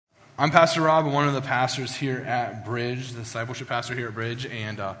I'm Pastor Rob. I'm one of the pastors here at Bridge, the discipleship pastor here at Bridge.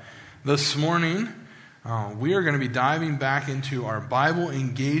 And this morning, we are going to be diving back into our Bible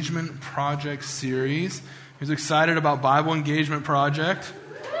Engagement Project series. Who's excited about Bible Engagement Project?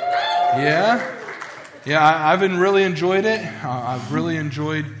 Yeah? Yeah, I've been really enjoyed it. I've really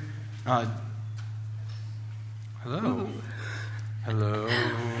enjoyed... Hello. Hello.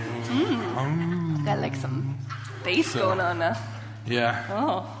 Got like some bass going on now. Yeah.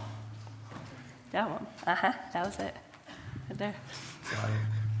 Oh. That one. That was it. Right there.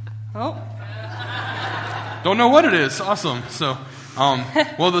 Oh. Don't know what it is. Awesome. So,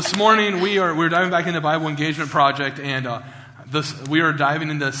 well, this morning we're diving back into Bible Engagement Project, and we are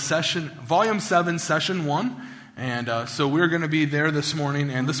diving into Volume 7, Session 1, and so we're going to be there this morning.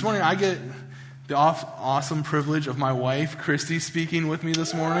 And this morning I get the awesome privilege of my wife, Christy, speaking with me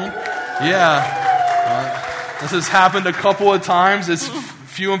this morning. Yeah. This has happened a couple of times. It's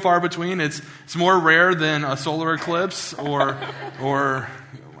few and far between. It's more rare than a solar eclipse or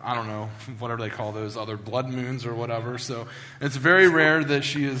I don't know, whatever they call those other blood moons or whatever. So it's very rare that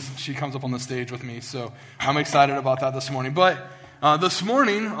she comes up on the stage with me. So I'm excited about that this morning. But this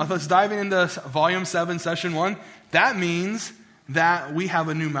morning, let's dive into Volume 7, Session 1. That means that we have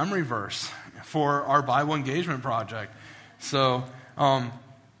a new memory verse for our Bible Engagement Project. So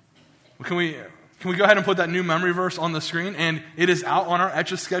can we go ahead and put that new memory verse on the screen? And it is out on our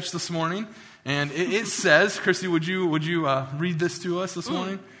Etch-a-Sketch this morning. And it says, Christy, would you read this to us this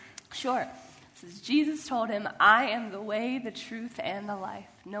morning? Sure. It says, Jesus told him, I am the way, the truth, and the life.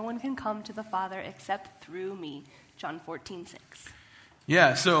 No one can come to the Father except through me. John 14:6.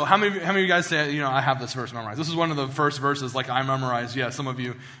 Yeah, so how many of you guys say, I have this verse memorized? This is one of the first verses like I memorized. Yeah, some of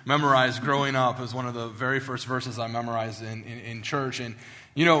you memorized growing up. It was one of the very first verses I memorized in church. And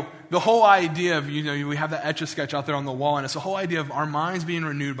the whole idea of, we have that Etch-a-Sketch out there on the wall, and it's the whole idea of our minds being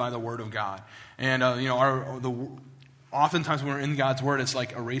renewed by the Word of God. And, oftentimes when we're in God's Word, it's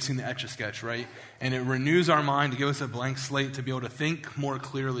like erasing the Etch-a-Sketch, right? And it renews our mind to give us a blank slate to be able to think more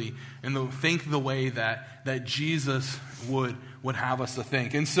clearly and think the way that Jesus would have us to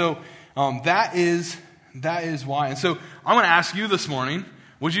think. And so that is why. And so I'm going to ask you this morning,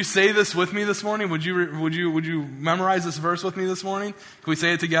 would you say this with me this morning? Would you memorize this verse with me this morning? Can we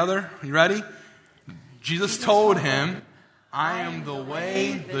say it together? You ready? Jesus told him, I am the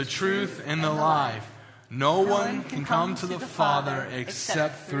way, the truth, and the life. No one can come to the Father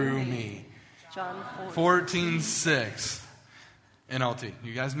except through me. John 14:6. NLT.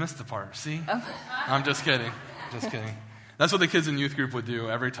 You guys missed the part. See? I'm just kidding. That's what the kids in youth group would do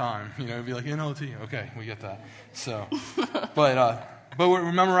every time. It'd be like, NLT. Okay, we get that. So, but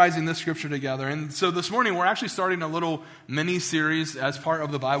we're memorizing this scripture together. And so this morning, we're actually starting a little mini-series as part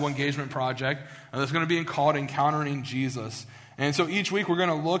of the Bible Engagement Project. That's going to be called Encountering Jesus. And so each week, we're going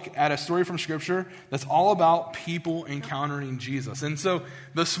to look at a story from Scripture that's all about people encountering Jesus. And so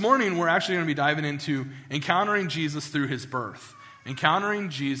this morning, we're actually going to be diving into encountering Jesus through his birth. Encountering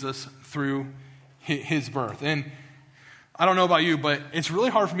Jesus through his birth. And I don't know about you, but it's really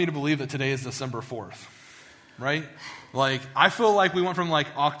hard for me to believe that today is December 4th. Right? Like, I feel like we went from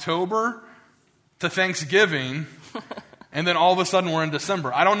October to Thanksgiving, and then all of a sudden we're in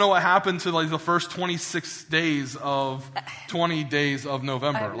December. I don't know what happened to the first 26 days of 20 days of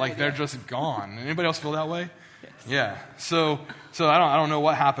November. They're just gone. Anybody else feel that way? Yes. Yeah. So I don't know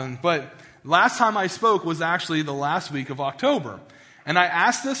what happened. But last time I spoke was actually the last week of October. And I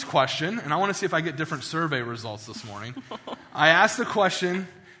asked this question, and I want to see if I get different survey results this morning. I asked the question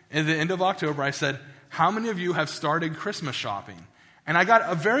at the end of October. I said, how many of you have started Christmas shopping? And I got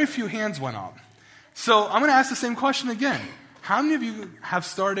a very few hands went up. So I'm going to ask the same question again. How many of you have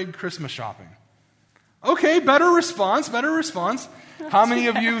started Christmas shopping? Okay, better response. How many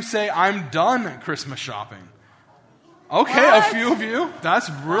of you say, I'm done Christmas shopping? Okay, what? A few of you.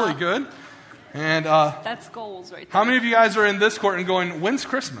 That's really good. And that's goals right there. How many of you guys are in this court and going, when's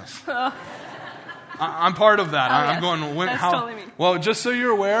Christmas? I'm part of that. I'm going, totally me. Well, just so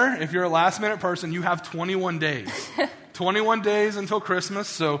you're aware, if you're a last-minute person, you have 21 days. 21 days until Christmas,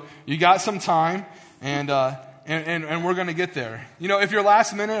 so you got some time, and we're going to get there. If you're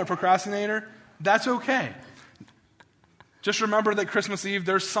last-minute, a procrastinator, that's okay. Just remember that Christmas Eve,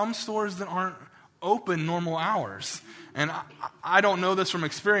 there's some stores that aren't open normal hours. And I don't know this from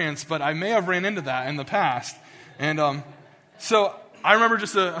experience, but I may have ran into that in the past. And so I remember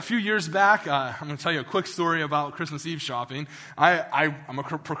just a few years back, I'm going to tell you a quick story about Christmas Eve shopping. I'm a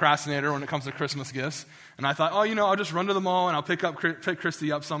procrastinator when it comes to Christmas gifts. And I thought, I'll just run to the mall and I'll pick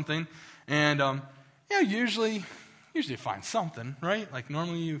Christy up something. And, usually you find something, right?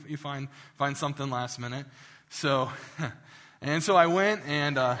 Normally you find something last minute. So I went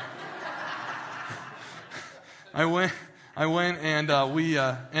and I went and I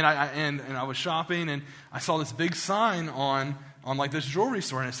was shopping, and I saw this big sign on like this jewelry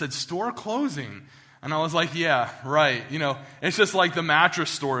store, and it said store closing. And I was like, yeah, right. It's just like the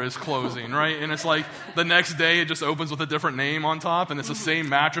mattress store is closing, right? And it's like the next day it just opens with a different name on top, and it's the same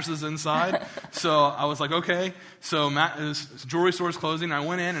mattresses inside. So I was like, okay. So this jewelry store is closing. I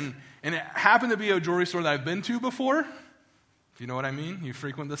went in, and it happened to be a jewelry store that I've been to before. If you know what I mean. You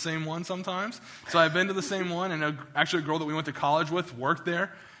frequent the same one sometimes. So I've been to the same one, and actually a girl that we went to college with worked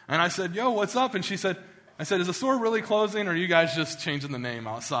there. And I said, yo, what's up? And I said, is the store really closing, or are you guys just changing the name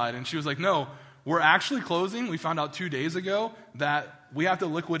outside? And she was like, no. We're actually closing. We found out 2 days ago that we have to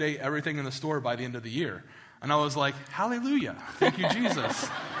liquidate everything in the store by the end of the year. And I was like, hallelujah. Thank you, Jesus.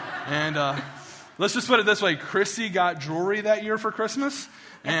 And let's just put it this way. Chrissy got jewelry that year for Christmas.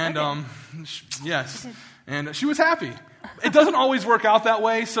 And yes. And she was happy. It doesn't always work out that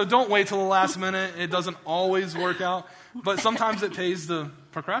way, so don't wait till the last minute. It doesn't always work out. But sometimes it pays to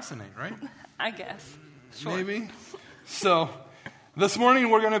procrastinate, right? I guess. Sure. Maybe. So this morning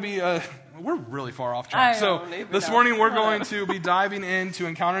we're going to be... we're really far off track. So this morning we're going to be diving into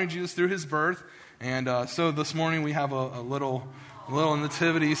encountering Jesus through his birth. And so this morning we have a little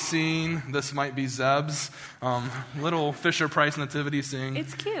nativity scene. This might be Zeb's little Fisher-Price nativity scene.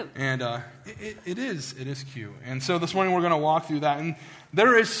 It's cute. And it is cute. And so this morning we're going to walk through that. And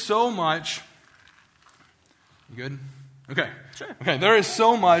there is so much... You good? Okay. Sure. Okay, there is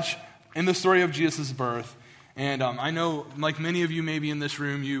so much in the story of Jesus' birth. And I know, like many of you maybe in this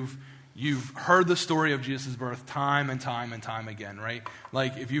room, You've heard the story of Jesus' birth time and time and time again, right?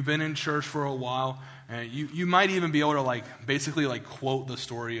 Like if you've been in church for a while, you might even be able to basically quote the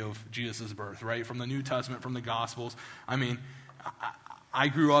story of Jesus' birth, right? From the New Testament, from the Gospels. I mean, I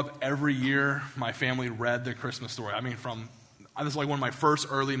grew up every year, my family read the Christmas story. I mean, this is like one of my first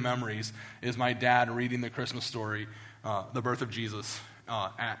early memories is my dad reading the Christmas story, the birth of Jesus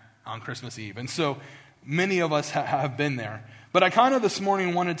on Christmas Eve. And so many of us have been there. But I kind of this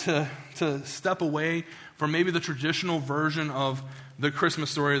morning wanted to step away from maybe the traditional version of the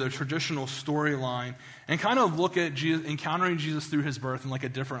Christmas story, the traditional storyline, and kind of look at Jesus, encountering Jesus through his birth in a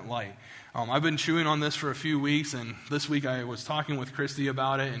different light. I've been chewing on this for a few weeks, and this week I was talking with Christy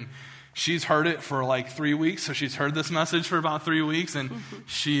about it, and she's heard it for 3 weeks, so she's heard this message for about 3 weeks, and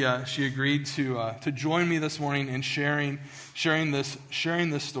she agreed to join me this morning in sharing this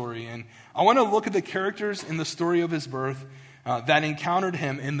story. And I want to look at the characters in the story of his birth that encountered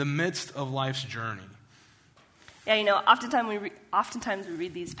him in the midst of life's journey. Yeah, oftentimes we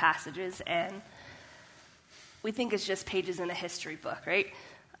read these passages and we think it's just pages in a history book, right?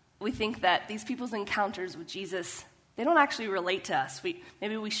 We think that these people's encounters with Jesus, they don't actually relate to us.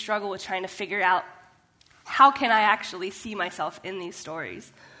 Maybe we struggle with trying to figure out, how can I actually see myself in these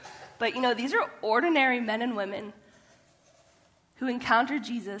stories? But, these are ordinary men and women who encountered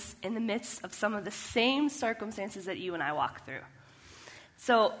Jesus in the midst of some of the same circumstances that you and I walk through.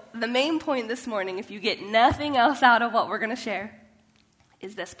 So the main point this morning, if you get nothing else out of what we're going to share,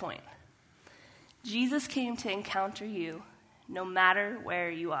 is this point. Jesus came to encounter you no matter where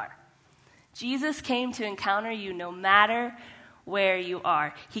you are. Jesus came to encounter you no matter where you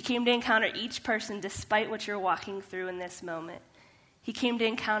are. He came to encounter each person despite what you're walking through in this moment. He came to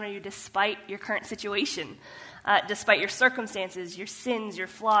encounter you despite your current situation, despite your circumstances, your sins, your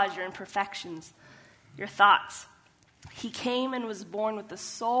flaws, your imperfections, your thoughts. He came and was born with the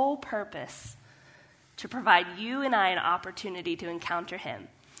sole purpose to provide you and I an opportunity to encounter him.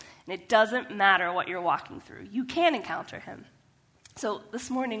 And it doesn't matter what you're walking through. You can encounter him. So this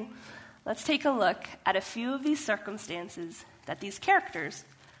morning, let's take a look at a few of these circumstances that these characters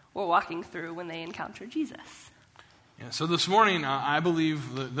were walking through when they encountered Jesus. Yeah, so this morning, I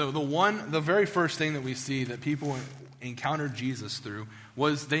believe the very first thing that we see that people encountered Jesus through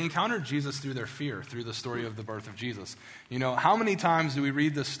was they encountered Jesus through their fear, through the story of the birth of Jesus. How many times do we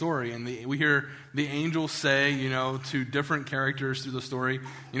read this story and we hear the angels say, to different characters through the story,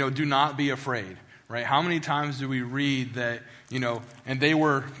 do not be afraid, right? How many times do we read that, and they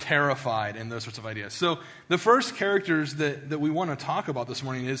were terrified and those sorts of ideas? So the first characters that we want to talk about this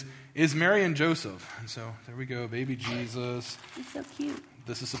morning is Mary and Joseph. And so there we go, baby Jesus. He's so cute.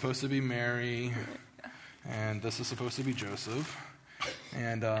 This is supposed to be Mary, and this is supposed to be Joseph.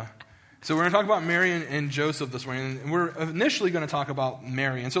 And so we're going to talk about Mary and Joseph this morning. And we're initially going to talk about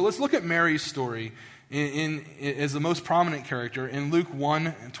Mary. And so let's look at Mary's story as the most prominent character in Luke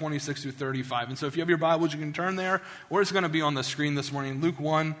 1, 26 through 35. And so if you have your Bibles, you can turn there, or it's going to be on the screen this morning. Luke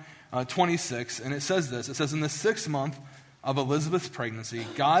 1, 26, and it says this. It says, in the 6th month of Elizabeth's pregnancy,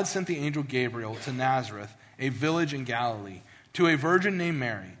 God sent the angel Gabriel to Nazareth, a village in Galilee, to a virgin named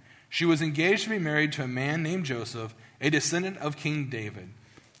Mary. She was engaged to be married to a man named Joseph, a descendant of King David.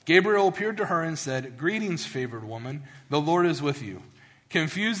 Gabriel appeared to her and said, "Greetings, favored woman, the Lord is with you."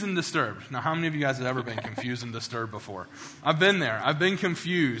 Confused and disturbed. Now, how many of you guys have ever been confused and disturbed before? I've been there. I've been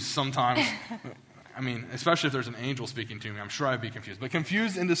confused sometimes. I mean, especially if there's an angel speaking to me, I'm sure I'd be confused. But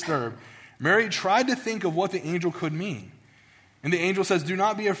confused and disturbed, Mary tried to think of what the angel could mean. And the angel says, "Do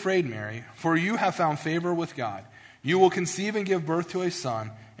not be afraid, Mary, for you have found favor with God. You will conceive and give birth to a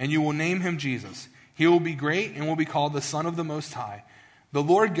son, and you will name him Jesus. He will be great and will be called the Son of the Most High. The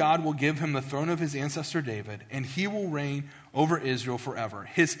Lord God will give him the throne of his ancestor David, and he will reign over Israel forever.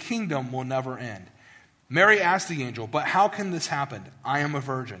 His kingdom will never end." Mary asked the angel, "But how can this happen? I am a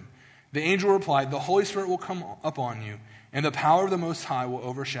virgin." The angel replied, "The Holy Spirit will come upon you, and the power of the Most High will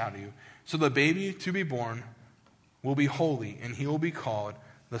overshadow you. So the baby to be born will be holy, and he will be called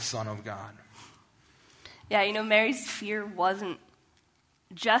the Son of God." Yeah, Mary's fear wasn't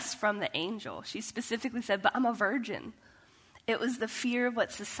just from the angel. She specifically said, "But I'm a virgin." It was the fear of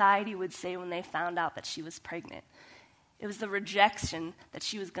what society would say when they found out that she was pregnant. It was the rejection that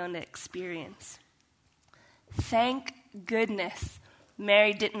she was going to experience. Thank goodness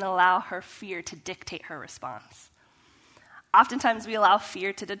Mary didn't allow her fear to dictate her response. Oftentimes we allow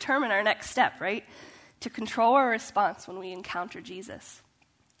fear to determine our next step, right? To control our response when we encounter Jesus.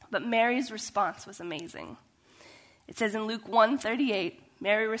 But Mary's response was amazing. It says in Luke 1:38,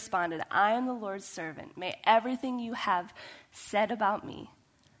 Mary responded, "I am the Lord's servant. May everything you have said about me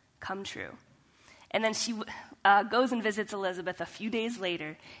come true." And then she goes and visits Elizabeth a few days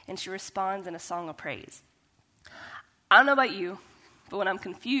later, and she responds in a song of praise. I don't know about you, but when I'm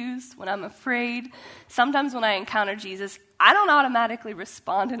confused, when I'm afraid, sometimes when I encounter Jesus, I don't automatically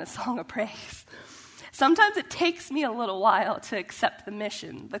respond in a song of praise. Sometimes it takes me a little while to accept the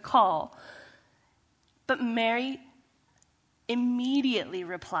mission, the call. But Mary immediately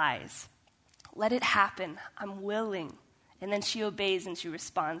replies, "Let it happen. I'm willing." And then she obeys and she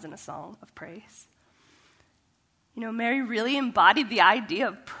responds in a song of praise. Mary really embodied the idea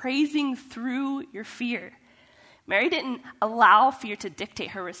of praising through your fear. Mary didn't allow fear to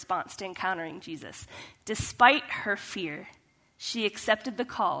dictate her response to encountering Jesus. Despite her fear, she accepted the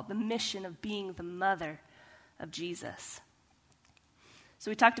call, the mission of being the mother of Jesus.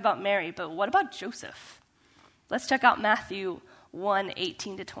 So we talked about Mary, but what about Joseph? Let's check out Matthew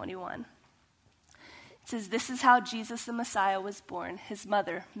 1:18-21. It says, "This is how Jesus the Messiah was born. His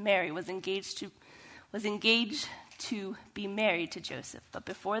mother, Mary, was engaged to be married to Joseph. But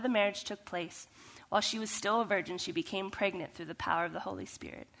before the marriage took place, while she was still a virgin, she became pregnant through the power of the Holy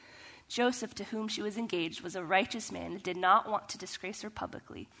Spirit. Joseph, to whom she was engaged, was a righteous man and did not want to disgrace her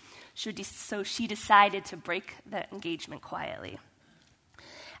publicly. So she decided to break the engagement quietly.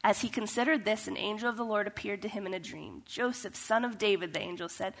 As he considered this, an angel of the Lord appeared to him in a dream. 'Joseph, son of David,' the angel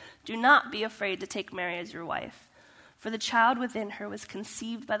said, 'do not be afraid to take Mary as your wife. For the child within her was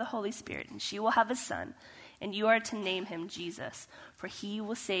conceived by the Holy Spirit, and she will have a son, and you are to name him Jesus, for he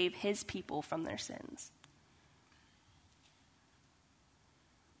will save his people from their sins.'"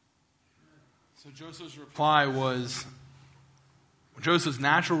 So Joseph's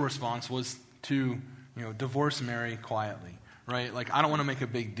natural response was to, divorce Mary quietly. Right? Like, I don't want to make a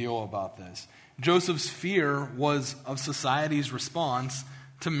big deal about this. Joseph's fear was of society's response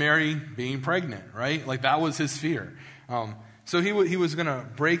to Mary being pregnant, right? Like, that was his fear. So he was going to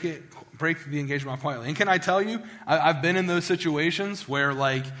break the engagement quietly. And can I tell you, I've been in those situations where,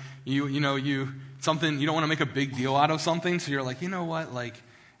 like, you don't want to make a big deal out of something, so you're like, you know what, like,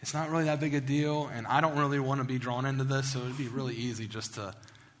 it's not really that big a deal, and I don't really want to be drawn into this, so it'd be really easy just to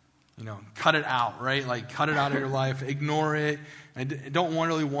cut it out, right? Like, cut it out of your life, ignore it. I don't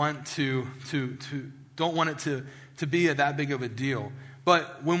really want don't want it to be that big of a deal.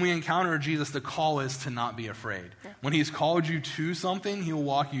 But when we encounter Jesus, the call is to not be afraid. Yeah. When he's called you to something, he will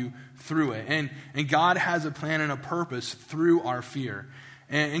walk you through it. And God has a plan and a purpose through our fear.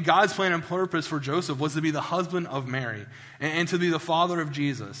 And God's plan and purpose for Joseph was to be the husband of Mary and to be the father of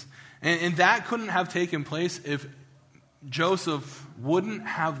Jesus. And that couldn't have taken place if Joseph wouldn't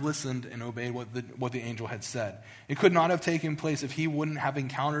have listened and obeyed what the angel had said. It could not have taken place if he wouldn't have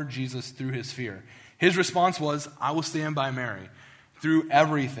encountered Jesus through his fear. His response was, "I will stand by Mary through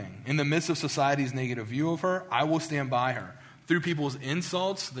everything. In the midst of society's negative view of her, I will stand by her. Through people's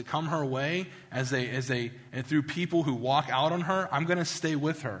insults that come her way, and through people who walk out on her, I'm going to stay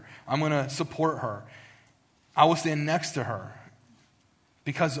with her. I'm going to support her. I will stand next to her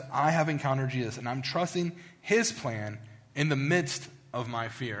because I have encountered Jesus, and I'm trusting his plan in the midst of my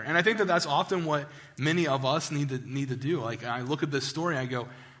fear." And I think that that's often what many of us need to do. Like, I look at this story, I go,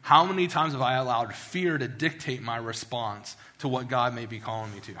 how many times have I allowed fear to dictate my response to what God may be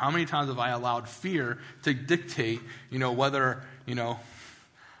calling me to? How many times have I allowed fear to dictate, whether,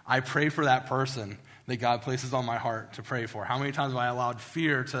 I pray for that person that God places on my heart to pray for? How many times have I allowed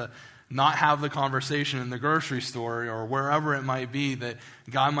fear to not have the conversation in the grocery store or wherever it might be that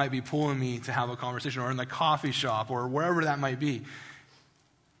God might be pulling me to have a conversation, or in the coffee shop or wherever that might be?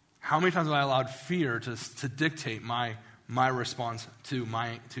 How many times have I allowed fear to dictate my response to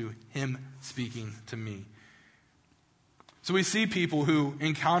him speaking to me? So we see people who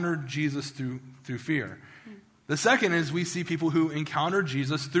encountered Jesus through fear. The second is we see people who encountered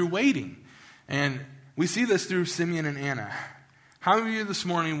Jesus through waiting. And we see this through Simeon and Anna. How many of you this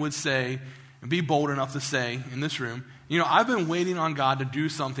morning would say, and be bold enough to say in this room, I've been waiting on God to do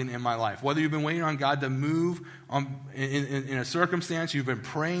something in my life. Whether you've been waiting on God to move in a circumstance, you've been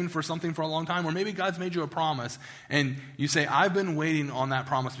praying for something for a long time, or maybe God's made you a promise, and you say, I've been waiting on that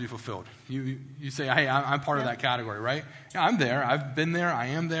promise to be fulfilled. You say, hey, I'm part of that category, right? Yeah, I'm there. I've been there. I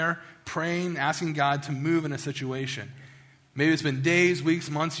am there, praying, asking God to move in a situation. Maybe it's been days, weeks,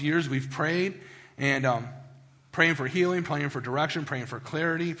 months, years we've prayed, and praying for healing, praying for direction, praying for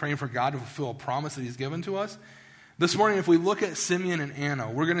clarity, praying for God to fulfill a promise that he's given to us. This morning, if we look at Simeon and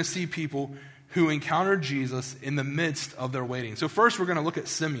Anna, we're going to see people who encountered Jesus in the midst of their waiting. So first, we're going to look at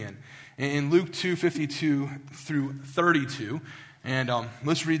Simeon in Luke 2:52 through 32. And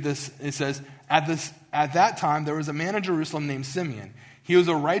let's read this. It says, At that time, there was a man in Jerusalem named Simeon. He was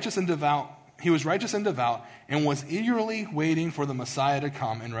righteous and devout, and was eagerly waiting for the Messiah to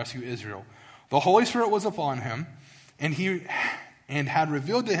come and rescue Israel. The Holy Spirit was upon him, and had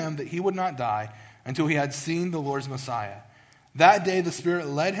revealed to him that he would not die until he had seen the Lord's Messiah. That day the Spirit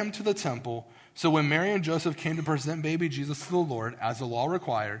led him to the temple. So when Mary and Joseph came to present baby Jesus to the Lord, as the law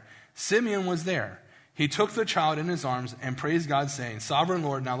required, Simeon was there. He took the child in his arms and praised God, saying, Sovereign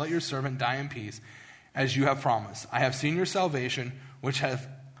Lord, now let your servant die in peace, as you have promised. I have seen your salvation, which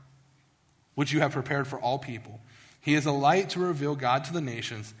you have prepared for all people. He is a light to reveal God to the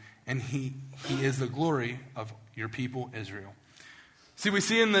nations, and he is the glory of your people Israel. See, we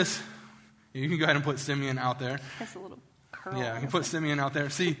see in this. You can go ahead and put Simeon out there. That's a little curl. Yeah, you can put Simeon out there.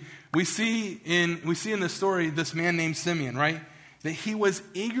 See, we see in this story this man named Simeon, right? That he was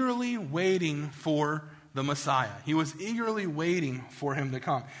eagerly waiting for the Messiah. He was eagerly waiting for him to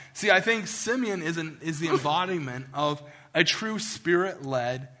come. See, I think Simeon is the embodiment of a true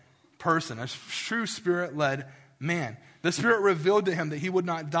Spirit-led person, a true Spirit-led man. The Spirit revealed to him that he would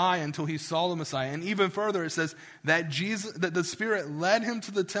not die until he saw the Messiah. And even further, it says that the Spirit led him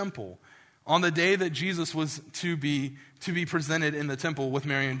to the temple on the day that Jesus was to be presented in the temple with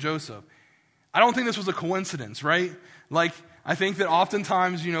Mary and Joseph. I don't think this was a coincidence, right? Like, I think that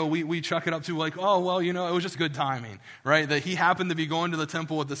oftentimes, we chuck it up to like, oh, well, it was just good timing, right? That he happened to be going to the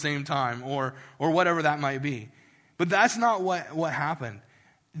temple at the same time or whatever that might be. But that's not what happened.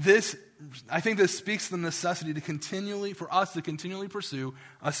 I think this speaks to the necessity for us to continually pursue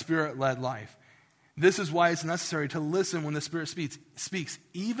a Spirit-led life. This is why it's necessary to listen when the Spirit speaks,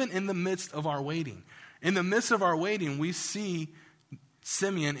 even in the midst of our waiting. In the midst of our waiting, we see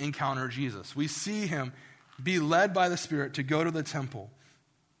Simeon encounter Jesus. We see him be led by the Spirit to go to the temple.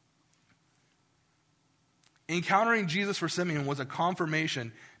 Encountering Jesus for Simeon was a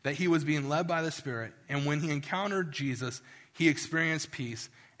confirmation that he was being led by the Spirit, and when he encountered Jesus, he experienced peace,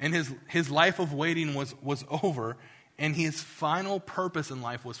 and his life of waiting was over, and his final purpose in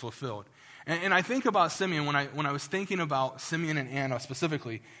life was fulfilled. And I think about Simeon, when I was thinking about Simeon and Anna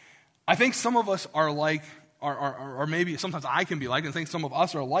specifically, I think some of us are like, or maybe sometimes I can be like, and think some of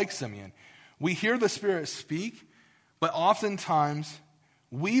us are like Simeon. We hear the Spirit speak, but oftentimes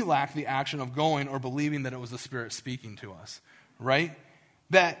we lack the action of going or believing that it was the Spirit speaking to us, right?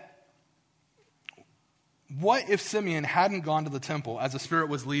 What if Simeon hadn't gone to the temple as the Spirit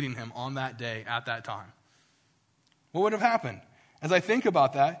was leading him on that day at that time? What would have happened? As I think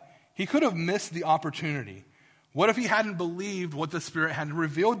about that, he could have missed the opportunity. What if he hadn't believed what the Spirit had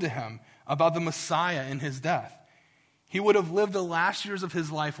revealed to him about the Messiah and his death? He would have lived the last years of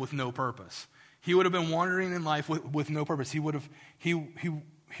his life with no purpose. He would have been wandering in life with no purpose. He would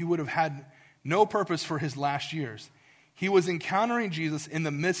have had no purpose for his last years. He was encountering Jesus in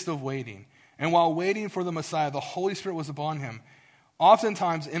the midst of waiting. And while waiting for the Messiah, the Holy Spirit was upon him.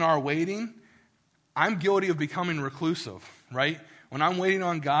 Oftentimes in our waiting, I'm guilty of becoming reclusive, right? When I'm waiting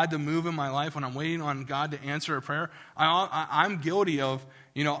on God to move in my life, when I'm waiting on God to answer a prayer, I'm guilty of,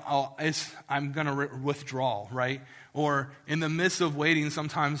 I'm going to withdraw, right? Or in the midst of waiting,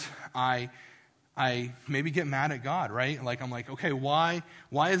 sometimes I maybe get mad at God, right? Like I'm like, okay, why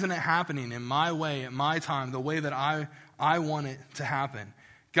isn't it happening in my way, at my time, the way that I want it to happen?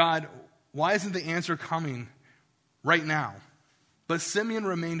 God, why isn't the answer coming right now? But Simeon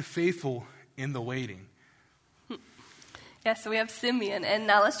remained faithful in the waiting. Yeah, so we have Simeon, and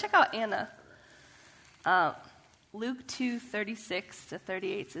now let's check out Anna. Luke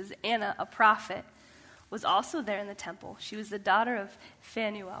 2:36-38 says, Anna, a prophet, was also there in the temple. She was the daughter of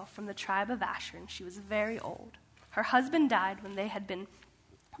Phanuel from the tribe of Asher, and she was very old. Her husband died when they had been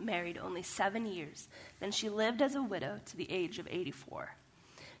married only 7 years. Then she lived as a widow to the age of 84.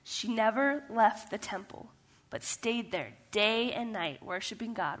 She never left the temple, but stayed there day and night,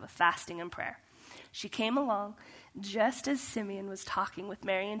 worshiping God with fasting and prayer. She came along just as Simeon was talking with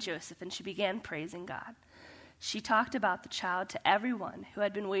Mary and Joseph, and she began praising God. She talked about the child to everyone who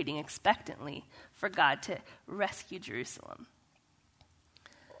had been waiting expectantly for God to rescue Jerusalem.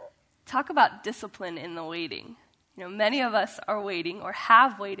 Talk about discipline in the waiting. You know, many of us are waiting or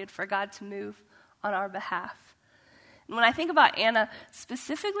have waited for God to move on our behalf. And when I think about Anna,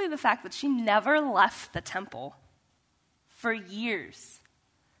 specifically the fact that she never left the temple for years.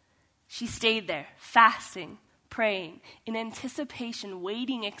 She stayed there, fasting, praying, in anticipation,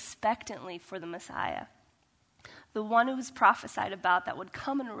 waiting expectantly for the Messiah, the one who was prophesied about that would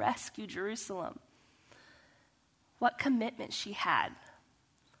come and rescue Jerusalem. What commitment she had.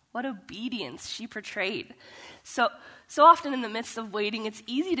 What obedience she portrayed. So often in the midst of waiting, it's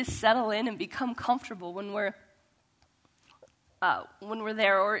easy to settle in and become comfortable when we're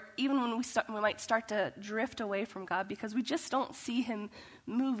there, or even when we might start to drift away from God because we just don't see him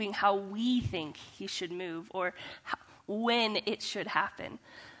moving how we think he should move or when it should happen.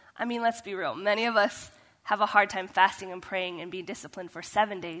 I mean, let's be real. Many of us have a hard time fasting and praying and being disciplined for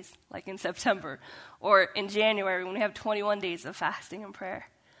 7 days, like in September, or in January when we have 21 days of fasting and prayer.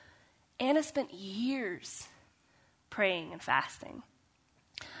 Anna spent years praying and fasting.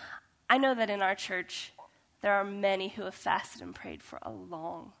 I know that in our church, there are many who have fasted and prayed for a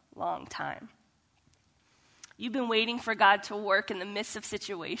long, long time. You've been waiting for God to work in the midst of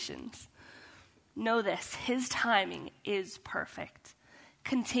situations. Know this, his timing is perfect.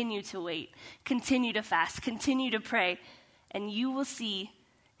 Continue to wait, continue to fast, continue to pray, and you will see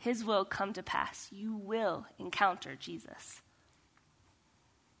his will come to pass. You will encounter Jesus.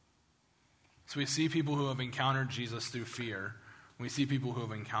 So we see people who have encountered Jesus through fear. We see people who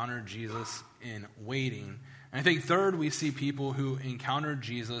have encountered Jesus in waiting. And I think third, we see people who encountered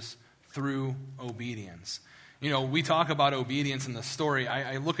Jesus through obedience. You know, we talk about obedience in the story.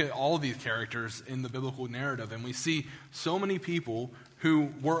 I look at all of these characters in the biblical narrative, and we see so many people who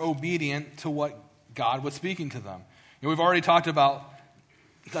were obedient to what God was speaking to them. You know, we've already talked about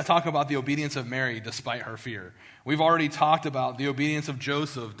the obedience of Mary despite her fear. We've already talked about the obedience of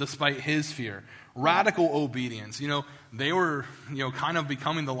Joseph despite his fear. Radical obedience. You know, they were, kind of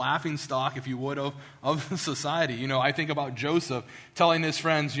becoming the laughing stock, if you would, of society. You know, I think about Joseph telling his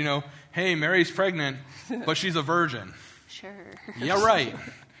friends, hey, Mary's pregnant, but she's a virgin. Sure. Yeah, right.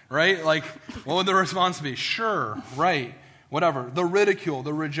 Right? Like, what would the response be? Sure, right. Whatever. The ridicule,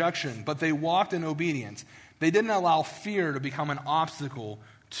 the rejection, but they walked in obedience. They didn't allow fear to become an obstacle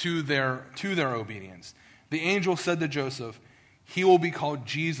to their obedience. The angel said to Joseph, he will be called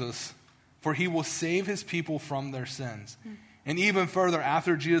Jesus, for he will save his people from their sins. And even further,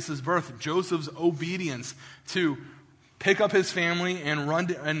 after Jesus' birth, Joseph's obedience to pick up his family and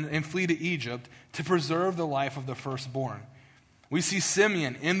and flee to Egypt to preserve the life of the firstborn. We see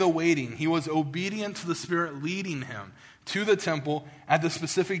Simeon in the waiting. He was obedient to the Spirit leading him to the temple at the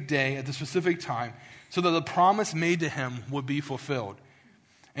specific day, at the specific time, so that the promise made to him would be fulfilled.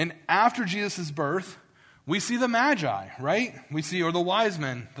 And after Jesus' birth, we see the Magi, right? Or the wise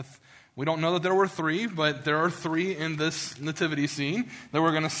men. We don't know that there were 3, but there are 3 in this nativity scene that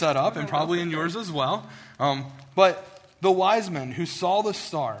we're going to set up, and probably in yours as well. But the wise men who saw the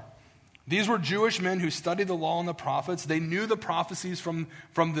star, these were Jewish men who studied the law and the prophets. They knew the prophecies from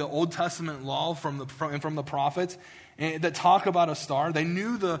the Old Testament law from the prophets that talk about a star. They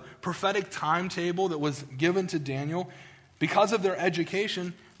knew the prophetic timetable that was given to Daniel. Because of their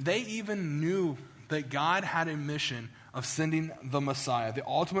education, they even knew that God had a mission of sending the Messiah, the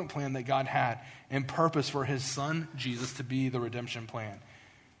ultimate plan that God had and purpose for his son, Jesus, to be the redemption plan.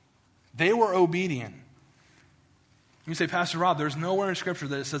 They were obedient. You say, Pastor Rob, there's nowhere in Scripture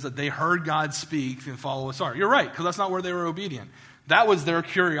that it says that they heard God speak and follow a star. You're right, because that's not where they were obedient. That was their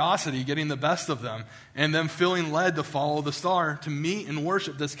curiosity getting the best of them and them feeling led to follow the star to meet and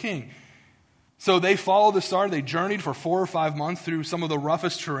worship this king. So they followed the star. They journeyed for 4 or 5 months through some of the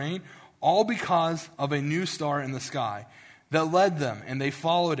roughest terrain, all because of a new star in the sky that led them, and they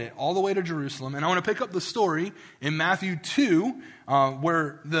followed it all the way to Jerusalem. And I want to pick up the story in Matthew 2,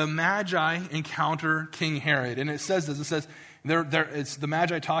 where the Magi encounter King Herod. And it says this, it says, It's the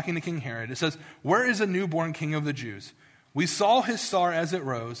Magi talking to King Herod. It says, "Where is the newborn king of the Jews? We saw his star as it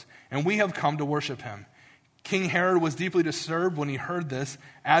rose, and we have come to worship him." King Herod was deeply disturbed when he heard this,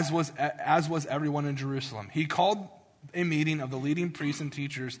 as was everyone in Jerusalem. He called a meeting of the leading priests and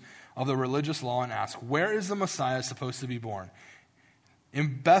teachers of the religious law and asked, "Where is the Messiah supposed to be born?"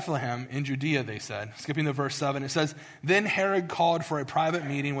 "In Bethlehem, in Judea," they said. Skipping to verse 7, it says, "Then Herod called for a private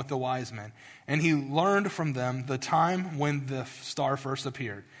meeting with the wise men, and he learned from them the time when the star first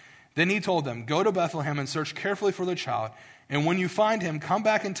appeared. Then he told them, 'Go to Bethlehem and search carefully for the child, and when you find him, come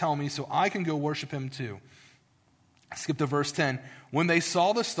back and tell me so I can go worship him too.'" Skip to verse 10. "When they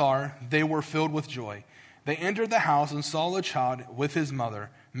saw the star, they were filled with joy. They entered the house and saw the child with his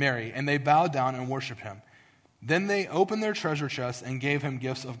mother, Mary, and they bowed down and worshiped him. Then they opened their treasure chests and gave him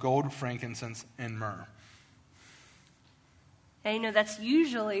gifts of gold, frankincense, and myrrh." And that's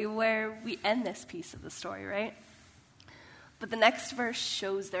usually where we end this piece of the story, right? But the next verse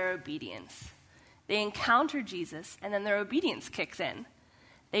shows their obedience. They encounter Jesus, and then their obedience kicks in.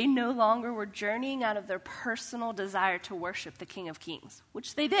 They no longer were journeying out of their personal desire to worship the King of Kings,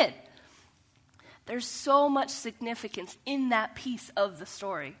 which they did. There's so much significance in that piece of the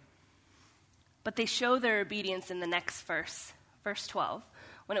story. But they show their obedience in the next verse, verse 12.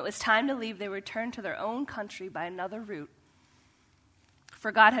 "When it was time to leave, they returned to their own country by another route,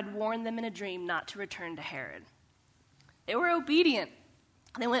 for God had warned them in a dream not to return to Herod." They were obedient.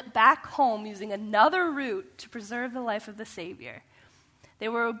 They went back home using another route to preserve the life of the Savior. They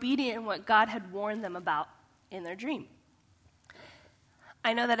were obedient in what God had warned them about in their dream.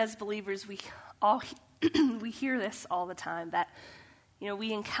 I know that as believers, we hear this all the time, that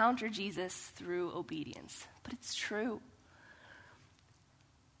we encounter Jesus through obedience. But it's true.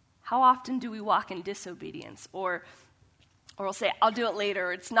 How often do we walk in disobedience? Or we'll say, "I'll do it later,"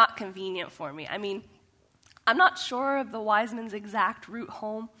 or "It's not convenient for me." I'm not sure of the wise men's exact route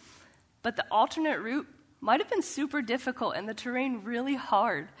home, but the alternate route might have been super difficult and the terrain really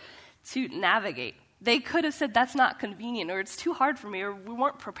hard to navigate. They could have said, "That's not convenient," or "It's too hard for me," or "We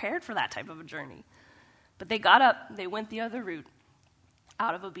weren't prepared for that type of a journey." But they got up, they went the other route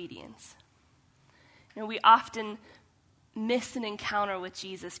out of obedience. We often miss an encounter with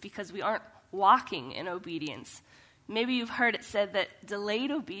Jesus because we aren't walking in obedience. Maybe you've heard it said that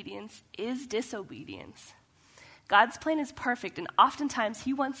delayed obedience is disobedience. God's plan is perfect, and oftentimes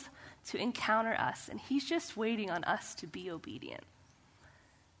he wants to encounter us, and he's just waiting on us to be obedient.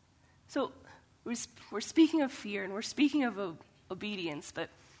 So we're speaking of fear, and we're speaking of obedience, but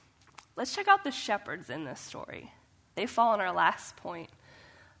let's check out the shepherds in this story. They fall on our last point.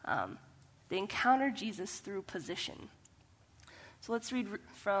 They encounter Jesus through position. So let's read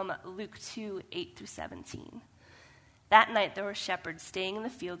from Luke 2, 8 through 17. "That night there were shepherds staying in the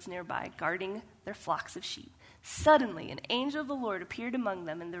fields nearby, guarding their flocks of sheep. Suddenly an angel of the Lord appeared among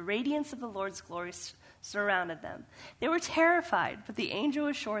them, and the radiance of the Lord's glory surrounded them. They were terrified, but the angel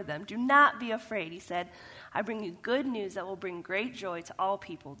assured them, 'Do not be afraid,' he said. 'I bring you good news that will bring great joy to all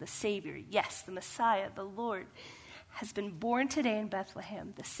people. The Savior, yes, the Messiah, the Lord, has been born today in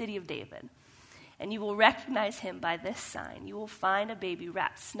Bethlehem, the city of David. And you will recognize him by this sign. You will find a baby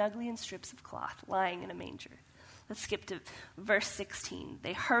wrapped snugly in strips of cloth, lying in a manger.'" Let's skip to verse 16.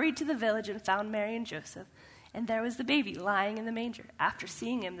 "They hurried to the village and found Mary and Joseph, and there was the baby lying in the manger. After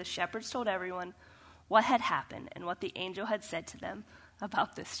seeing him, the shepherds told everyone what had happened and what the angel had said to them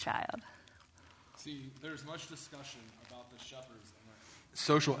about this child." See, there's much discussion about the shepherds and their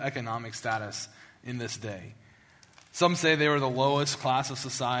social economic status in this day. Some say they were the lowest class of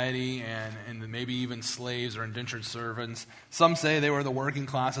society and maybe even slaves or indentured servants. Some say they were the working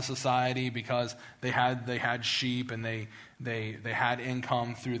class of society because they had sheep and they had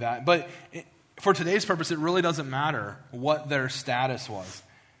income through that. But for today's purpose, it really doesn't matter what their status was.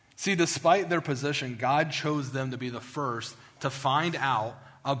 See, despite their position, God chose them to be the first to find out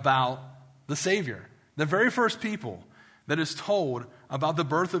about the Savior. The very first people that is told about the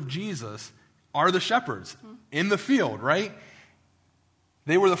birth of Jesus are the shepherds in the field, right?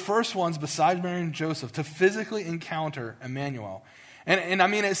 They were the first ones, besides Mary and Joseph, to physically encounter Emmanuel. And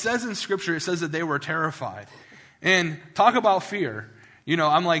it says in Scripture, it says that they were terrified. And talk about fear.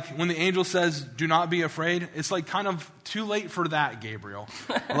 I'm like, when the angel says, "Do not be afraid," it's like kind of too late for that, Gabriel.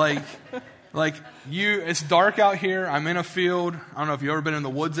 It's dark out here. I'm in a field. I don't know if you've ever been in the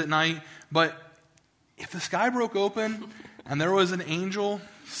woods at night, but if the sky broke open and there was an angel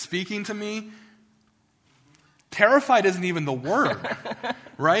speaking to me, terrified isn't even the word,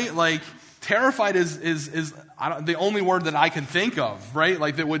 right? Terrified is the only word that I can think of, right?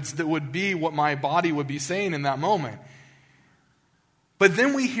 That would be what my body would be saying in that moment. But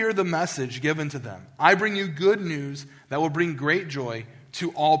then we hear the message given to them. I bring you good news that will bring great joy to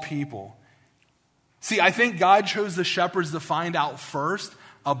all people. See, I think God chose the shepherds to find out first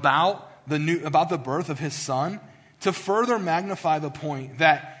about the birth of his son to further magnify the point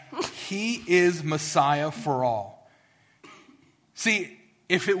that he is Messiah for all. See,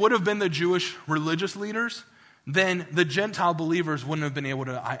 if it would have been the Jewish religious leaders, then the Gentile believers wouldn't have been able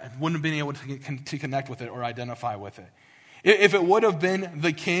to connect with it or identify with it. If it would have been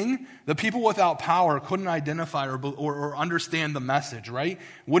the king, the people without power couldn't identify or understand the message, right?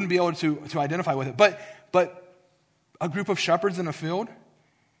 Wouldn't be able to identify with it. But a group of shepherds in a field,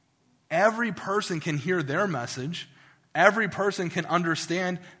 every person can hear their message. Every person can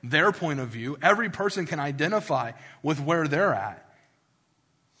understand their point of view. Every person can identify with where they're at.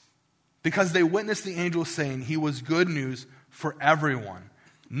 Because they witnessed the angel saying he was good news for everyone.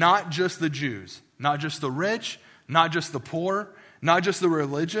 Not just the Jews, not just the rich, not just the poor, not just the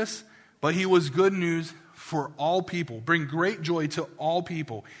religious, but he was good news for all people. Bring great joy to all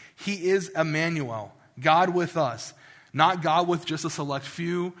people. He is Emmanuel, God with us. Not God with just a select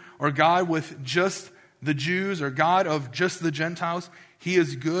few, or God with just the Jews, or God of just the Gentiles. He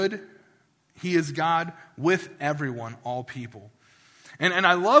is good. He is God with everyone, all people. And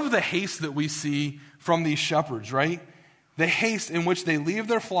I love the haste that we see from these shepherds, right? The haste in which they leave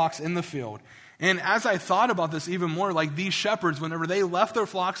their flocks in the field. And as I thought about this even more, like these shepherds, whenever they left their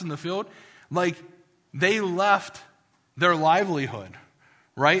flocks in the field, like they left their livelihood,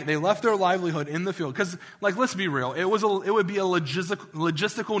 right? They left their livelihood in the field. Because, like, let's be real. It would be a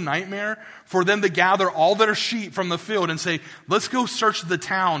logistical nightmare for them to gather all their sheep from the field and say, let's go search the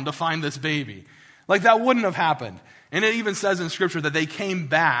town to find this baby. Like, that wouldn't have happened. And it even says in Scripture that they came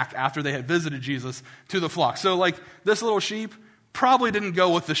back after they had visited Jesus to the flock. So, like, this little sheep probably didn't go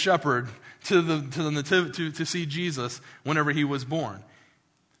with the shepherd to see Jesus whenever he was born.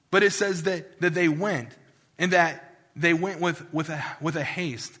 But it says that they went, and that they went with a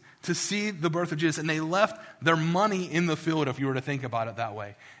haste to see the birth of Jesus, and they left their money in the field, if you were to think about it that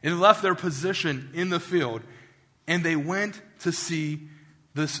way. They left their position in the field, and they went to see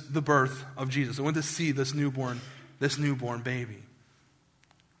the birth of Jesus. They went to see this newborn baby.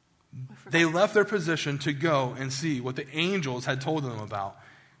 They left their position to go and see what the angels had told them about.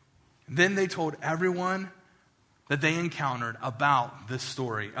 Then they told everyone that they encountered about this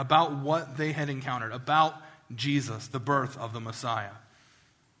story, about what they had encountered, about Jesus, the birth of the Messiah.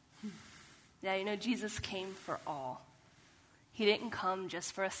 Yeah, Jesus came for all. He didn't come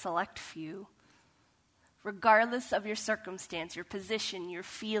just for a select few. Regardless of your circumstance, your position, your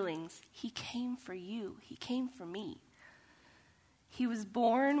feelings, he came for you. He came for me. He was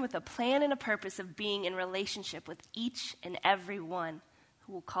born with a plan and a purpose of being in relationship with each and every one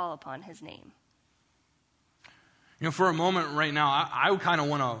who will call upon his name. For a moment right now, I kind of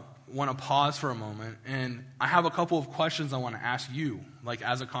want to pause for a moment, and I have a couple of questions I want to ask you, like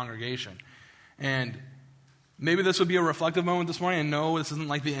as a congregation. And maybe this would be a reflective moment this morning, and no, this isn't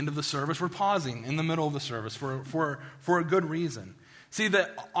like the end of the service. We're pausing in the middle of the service for a good reason. See,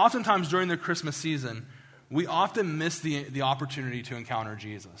 that oftentimes during the Christmas season, we often miss the opportunity to encounter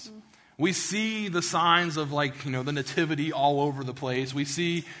Jesus. We see the signs of the nativity all over the place. We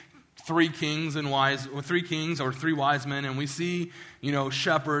see three kings or three wise men, and we see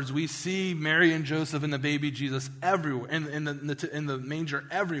shepherds. We see Mary and Joseph and the baby Jesus everywhere, in the manger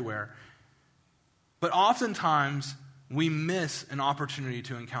everywhere. But oftentimes we miss an opportunity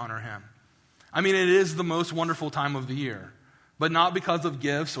to encounter him. I mean, it is the most wonderful time of the year, but not because of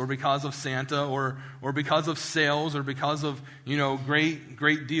gifts or because of Santa or because of sales or because of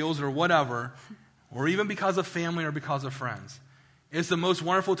great deals or whatever, or even because of family or because of friends. It's the most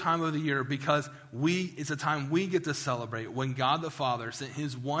wonderful time of the year because it's a time we get to celebrate when God the Father sent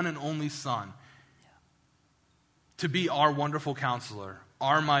his one and only Son to be our wonderful counselor,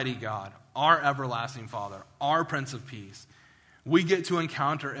 our mighty God, our everlasting Father, our Prince of Peace. We get to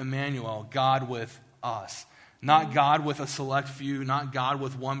encounter Emmanuel, God with us. Not God with a select few, not God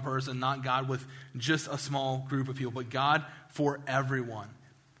with one person, not God with just a small group of people, but God for everyone.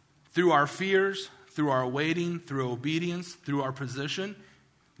 Through our fears, through our waiting, through obedience, through our position,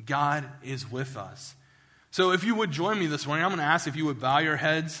 God is with us. So if you would join me this morning, I'm going to ask if you would bow your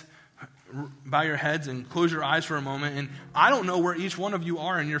heads and close your eyes for a moment. And I don't know where each one of you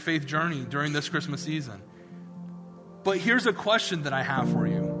are in your faith journey during this Christmas season. But here's a question that I have for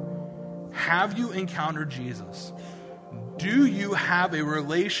you. Have you encountered Jesus? Do you have a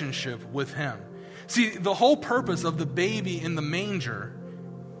relationship with him? See, the whole purpose of the baby in the manger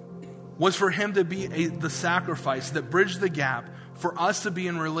was for him to be the sacrifice that bridged the gap for us to be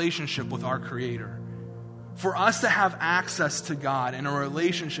in relationship with our Creator. for us to have access to God and a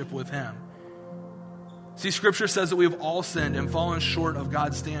relationship with Him. See, Scripture says that we have all sinned and fallen short of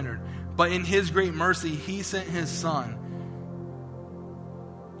God's standard. But in His great mercy, He sent His Son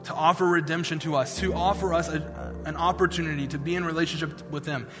to offer redemption to us, to offer us an opportunity to be in relationship with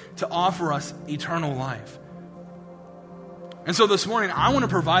Him, to offer us eternal life. And so this morning, I want to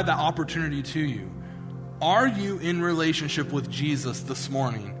provide that opportunity to you. Are you in relationship with Jesus this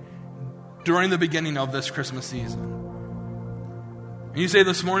morning during the beginning of this Christmas season? And you say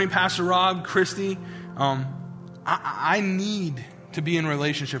this morning, Pastor Rob, Christy, I need to be in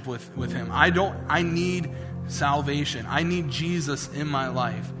relationship with Him. I need salvation. I need Jesus in my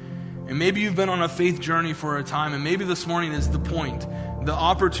life. And maybe you've been on a faith journey for a time, and maybe this morning is the point, the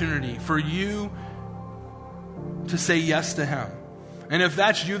opportunity for you to say yes to Him. And if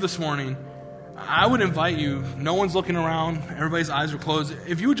that's you this morning, I would invite you, no one's looking around, everybody's eyes are closed,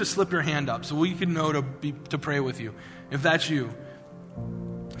 if you would just slip your hand up so we can know to pray with you. If that's you,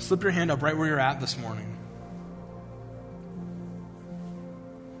 slip your hand up right where you're at this morning.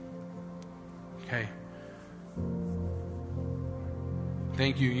 Okay.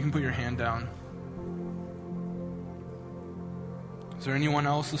 Thank you. You can put your hand down. Is there anyone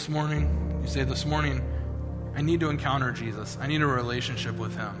else this morning? You say this morning, I need to encounter Jesus. I need a relationship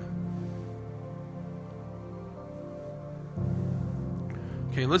with Him.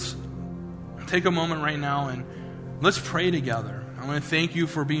 Okay, let's take a moment right now and let's pray together. I want to thank you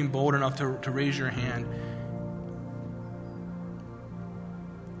for being bold enough to raise your hand.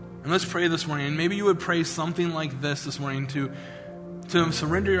 And let's pray this morning. And maybe you would pray something like this morning to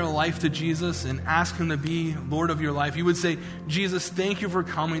surrender your life to Jesus and ask Him to be Lord of your life. You would say, Jesus, thank you for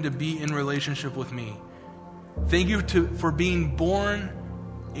coming to be in relationship with me. Thank you for being born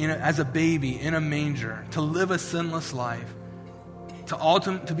as a baby in a manger, to live a sinless life,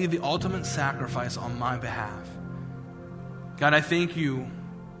 to be the ultimate sacrifice on my behalf. God, I thank you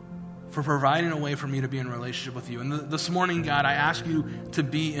for providing a way for me to be in relationship with you. And this morning, God, I ask you to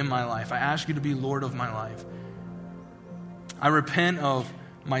be in my life. I ask you to be Lord of my life. I repent of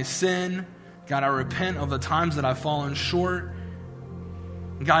my sin. God, I repent of the times that I've fallen short.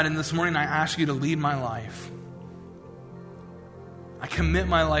 God, and this morning I ask you to lead my life. I commit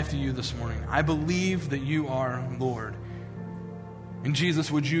my life to you this morning. I believe that you are Lord. And Jesus,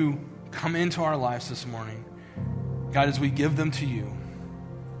 would you come into our lives this morning? God, as we give them to you.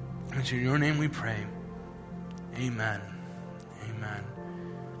 And in your name we pray. Amen. Amen.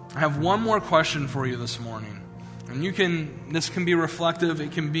 I have one more question for you this morning. And this can be reflective,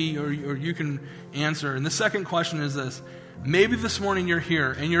 it can be, or you can answer. And the second question is this. Maybe this morning you're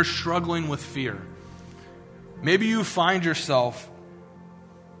here and you're struggling with fear. Maybe you find yourself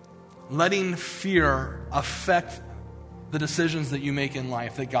letting fear affect the decisions that you make in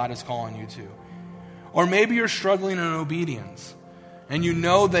life that God is calling you to. Or maybe you're struggling in obedience and you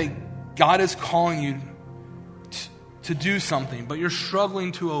know that God is calling you to do something, but you're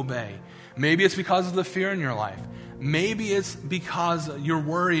struggling to obey. Maybe it's because of the fear in your life. Maybe it's because you're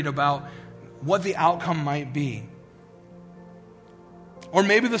worried about what the outcome might be. Or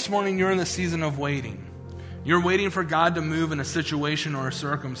maybe this morning you're in the season of waiting. You're waiting for God to move in a situation or a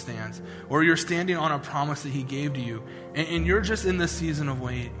circumstance. Or you're standing on a promise that He gave to you. And you're just in this season of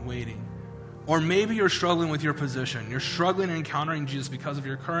waiting. Or maybe you're struggling with your position. You're struggling encountering Jesus because of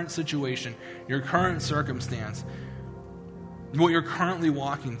your current situation, your current circumstance, what you're currently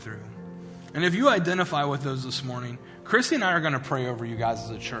walking through. And if you identify with those this morning, Christy and I are going to pray over you guys as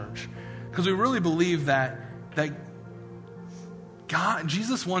a church. Because we really believe that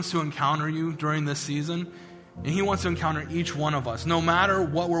Jesus wants to encounter you during this season. And He wants to encounter each one of us, no matter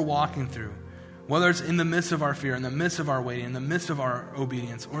what we're walking through. Whether it's in the midst of our fear, in the midst of our waiting, in the midst of our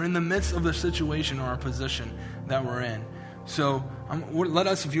obedience, or in the midst of the situation or our position that we're in. So let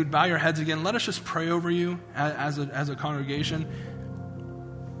us, if you'd bow your heads again, let us just pray over you as a congregation.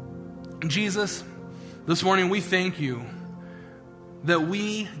 Jesus, this morning we thank you that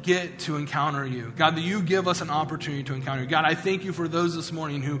we get to encounter you. God, that you give us an opportunity to encounter you. God, I thank you for those this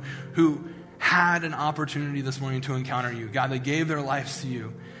morning who had an opportunity this morning to encounter you. God, they gave their lives to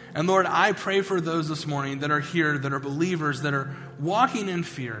you. And Lord, I pray for those this morning that are here, that are believers, that are walking in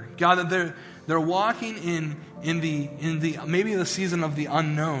fear. God, that they're walking in the maybe the season of the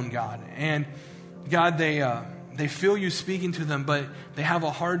unknown, God. And God, they feel you speaking to them, but they have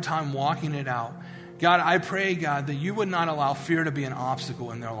a hard time walking it out. God, I pray, God, that you would not allow fear to be an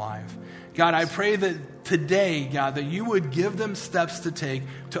obstacle in their life. God, I pray that today, God, that you would give them steps to take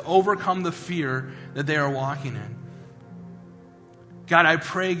to overcome the fear that they are walking in. God, I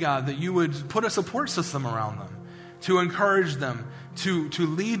pray, God, that you would put a support system around them to encourage them, to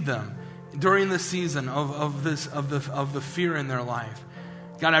lead them during this season of the fear in their life.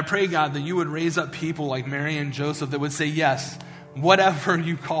 God, I pray, God, that you would raise up people like Mary and Joseph that would say, yes, whatever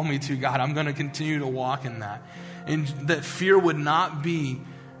you call me to, God, I'm going to continue to walk in that. And that fear would not be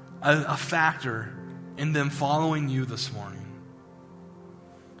a factor in them following you this morning.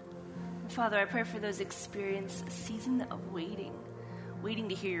 Father, I pray for those experience a season of waiting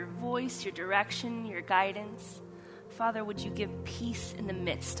to hear your voice, your direction, your guidance. Father, would you give peace in the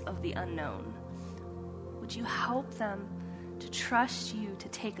midst of the unknown? Would you help them to trust you to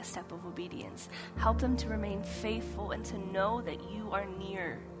take a step of obedience? Help them to remain faithful and to know that you are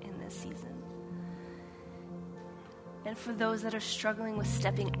near in this season. And for those that are struggling with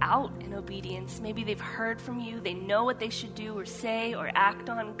stepping out in obedience, maybe they've heard from you, they know what they should do or say or act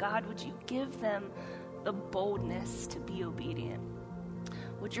on. God, would you give them the boldness to be obedient?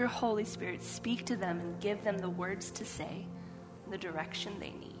 Would your Holy Spirit speak to them and give them the words to say, the direction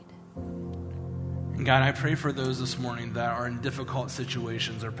they need? And God, I pray for those this morning that are in difficult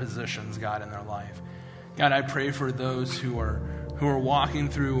situations or positions, God, in their life. God, I pray for those who are walking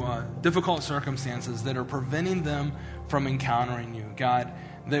through difficult circumstances that are preventing them from encountering you. God,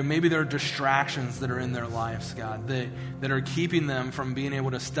 maybe there are distractions that are in their lives, God, that are keeping them from being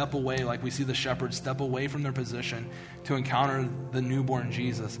able to step away, like we see the shepherds step away from their position to encounter the newborn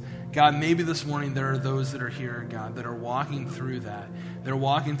Jesus. God, maybe this morning there are those that are here, God, that are walking through that. They're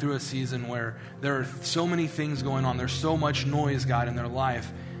walking through a season where there are so many things going on. There's so much noise, God, in their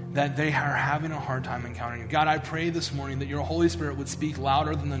life, that they are having a hard time encountering you. God, I pray this morning that your Holy Spirit would speak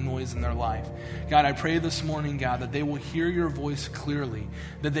louder than the noise in their life. God, I pray this morning, God, that they will hear your voice clearly,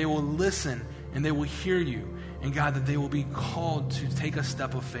 that they will listen and they will hear you, and God, that they will be called to take a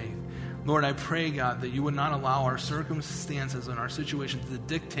step of faith. Lord, I pray, God, that you would not allow our circumstances and our situations to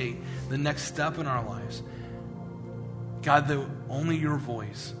dictate the next step in our lives. God, that only your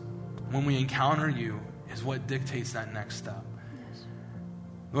voice, when we encounter you, is what dictates that next step.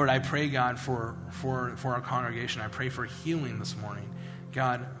 Lord, I pray, God, for our congregation. I pray for healing this morning.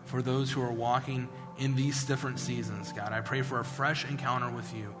 God, for those who are walking in these different seasons, God, I pray for a fresh encounter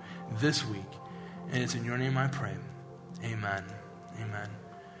with you this week. And it's in your name I pray. Amen. Amen.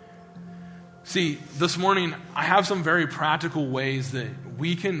 See, this morning, I have some very practical ways that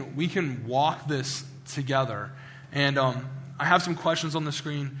we can walk this together. And I have some questions on the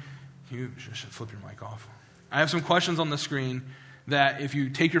screen. You should flip your mic off. I have some questions on the screen that if you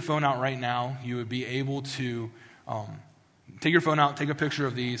take your phone out right now, you would be able to take your phone out, take a picture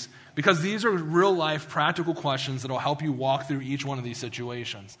of these, because these are real-life, practical questions that will help you walk through each one of these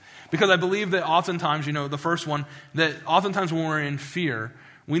situations. Because I believe that oftentimes, the first one, that oftentimes when we're in fear,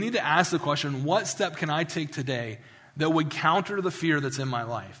 we need to ask the question, what step can I take today that would counter the fear that's in my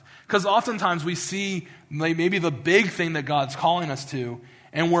life? Because oftentimes we see maybe the big thing that God's calling us to,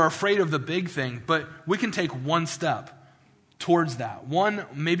 and we're afraid of the big thing, but we can take one step towards that.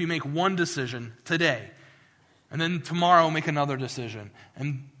 Maybe make one decision today, and then tomorrow make another decision,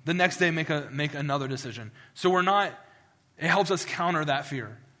 and the next day make another decision. So it helps us counter that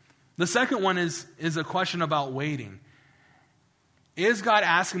fear. The second one is a question about waiting. Is God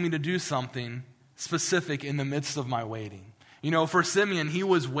asking me to do something specific in the midst of my waiting? For Simeon, he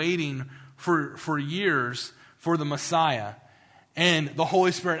was waiting for years for the Messiah. And the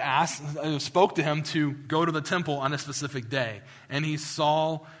Holy Spirit spoke to him to go to the temple on a specific day. And he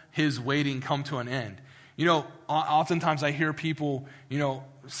saw his waiting come to an end. Oftentimes I hear people,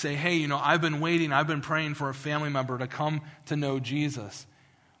 say, hey, I've been waiting, I've been praying for a family member to come to know Jesus.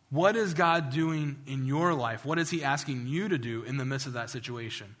 What is God doing in your life? What is he asking you to do in the midst of that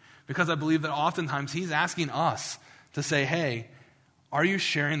situation? Because I believe that oftentimes he's asking us to say, hey, are you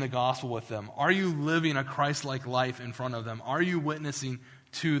sharing the gospel with them? Are you living a Christ-like life in front of them? Are you witnessing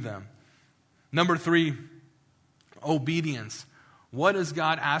to them? Number 3, obedience. What is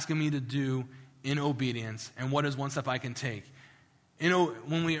God asking me to do in obedience, and what is one step I can take?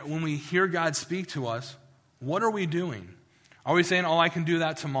 When we hear God speak to us, what are we doing? Are we saying, oh, I can do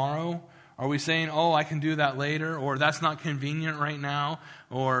that tomorrow? Are we saying, oh, I can do that later? Or that's not convenient right now?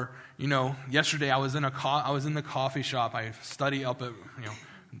 Or, yesterday I was in the coffee shop. I study up at,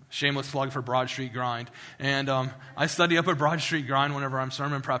 shameless plug for Broad Street Grind. And I study up at Broad Street Grind whenever I'm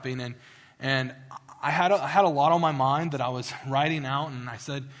sermon prepping. And I had a lot on my mind that I was writing out. And I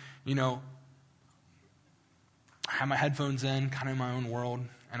said, I had my headphones in, kind of in my own world.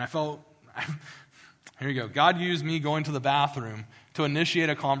 And I felt... Here you go. God used me going to the bathroom to initiate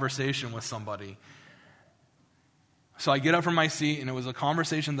a conversation with somebody. So I get up from my seat, and it was a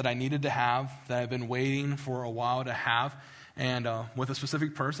conversation that I needed to have, that I've been waiting for a while to have, and with a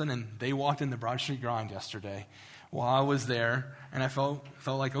specific person, and they walked in the Broad Street Grind yesterday. while I was there, and I felt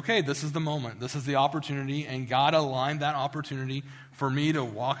like, okay, this is the moment. This is the opportunity, and God aligned that opportunity for me to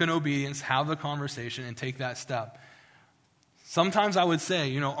walk in obedience, have the conversation, and take that step. Sometimes I would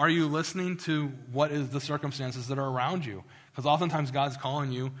say, are you listening to what is the circumstances that are around you? Because oftentimes God's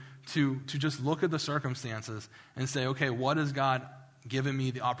calling you to just look at the circumstances and say, okay, what has God given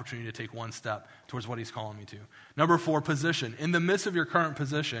me the opportunity to take one step towards what he's calling me to? Number 4, position. In the midst of your current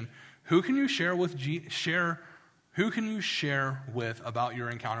position, who can you share with about your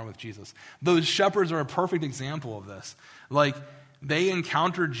encounter with Jesus? Those shepherds are a perfect example of this. Like, they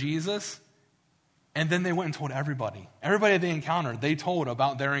encountered Jesus, and then they went and told everybody. Everybody they encountered, they told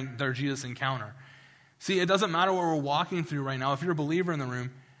about their Jesus encounter. See, it doesn't matter what we're walking through right now. If you're a believer in the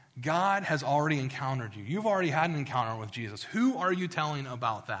room, God has already encountered you. You've already had an encounter with Jesus. Who are you telling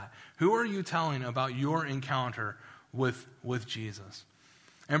about that? Who are you telling about your encounter with Jesus?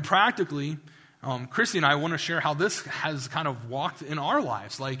 And practically, Christy and I want to share how this has kind of walked in our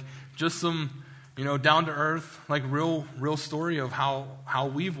lives. Like, just some, down to earth, like real story of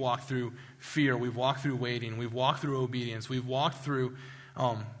how we've walked through fear. We've walked through waiting. We've walked through obedience. We've walked through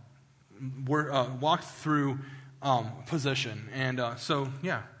position. And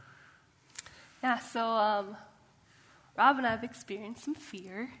yeah. Yeah, so Rob and I have experienced some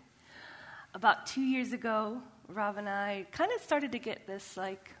fear. About 2 years ago, Rob and I kind of started to get this,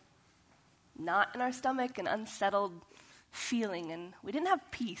 knot in our stomach, an unsettled feeling, and we didn't have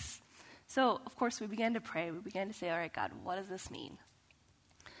peace. So, of course, we began to pray. We began to say, all right, God, what does this mean?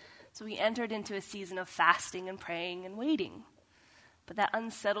 So we entered into a season of fasting and praying and waiting. But that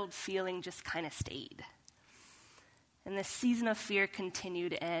unsettled feeling just kind of stayed. And this season of fear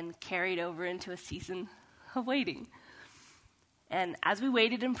continued and carried over into a season of waiting. And as we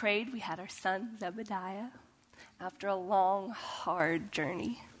waited and prayed, we had our son, Zebediah, after a long, hard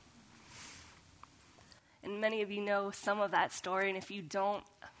journey. And many of you know some of that story, and if you don't,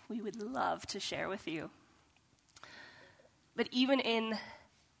 we would love to share with you. But even in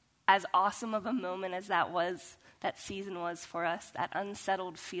as awesome of a moment as that season was for us, that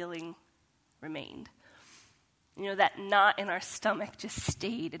unsettled feeling remained. That knot in our stomach just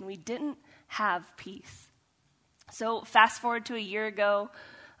stayed, and we didn't have peace. So fast forward to a year ago,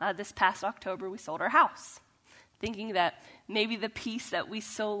 this past October, we sold our house, thinking that maybe the peace that we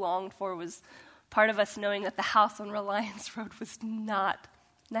so longed for was part of us knowing that the house on Reliance Road was not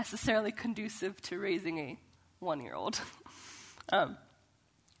necessarily conducive to raising a 1-year-old.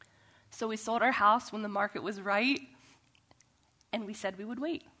 So we sold our house when the market was right, and we said we would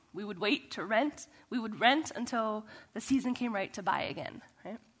wait. We would wait to rent. We would rent until the season came right to buy again,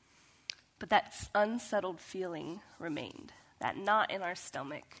 right? But that unsettled feeling remained. That knot in our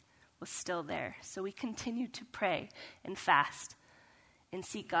stomach was still there. So we continued to pray and fast and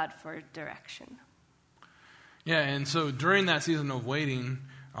seek God for direction. Yeah, and so during that season of waiting,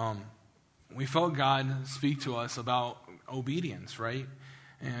 we felt God speak to us about obedience, right?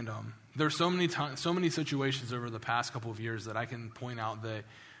 And there's so many situations over the past couple of years that I can point out that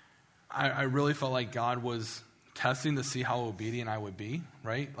I really felt like God was testing to see how obedient I would be,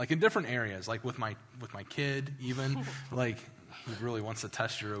 right? Like in different areas, like with my kid, even like he really wants to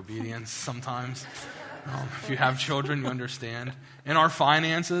test your obedience sometimes. If you have children, you understand. In our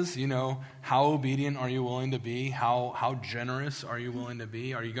finances, how obedient are you willing to be? How generous are you willing to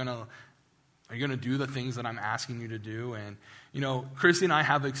be? Are you gonna do the things that I'm asking you to do? And Christy and I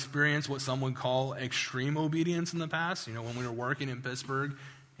have experienced what some would call extreme obedience in the past. When we were working in Pittsburgh,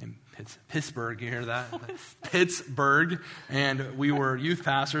 you hear that? Pittsburgh, and we were youth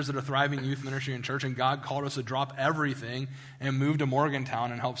pastors at a thriving youth ministry and church, and God called us to drop everything and move to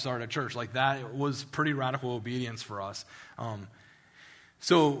Morgantown and help start a church. Like that was pretty radical obedience for us.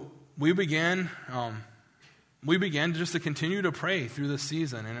 So we began just to continue to pray through this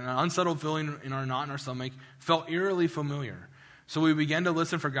season, and an unsettled feeling in our knot in our stomach felt eerily familiar. So we began to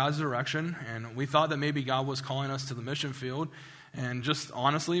listen for God's direction, and we thought that maybe God was calling us to the mission field. And just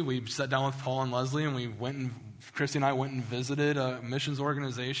honestly, we sat down with Paul and Leslie, and Christy and I went and visited a missions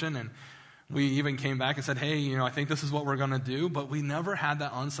organization, and we even came back and said, hey, I think this is what we're going to do. But we never had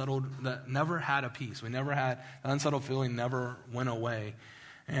never had a peace. The unsettled feeling never went away.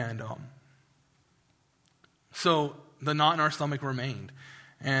 And so the knot in our stomach remained.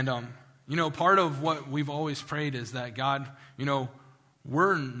 And, part of what we've always prayed is that God,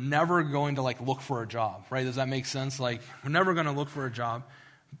 we're never going to look for a job, right? Does that make sense? We're never going to look for a job.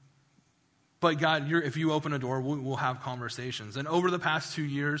 But God, if you open a door, we'll have conversations. And over the past 2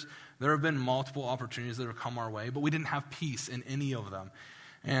 years, there have been multiple opportunities that have come our way, but we didn't have peace in any of them.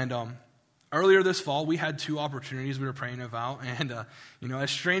 And earlier this fall, we had 2 opportunities we were praying about. And,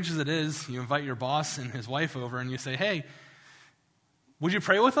 as strange as it is, you invite your boss and his wife over and you say, hey, would you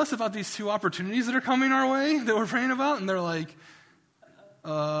pray with us about these 2 opportunities that are coming our way that we're praying about? And they're like,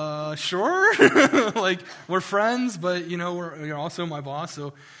 sure. Like, we're friends, but, you're also my boss.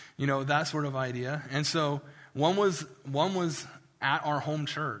 So, that sort of idea. And so one was at our home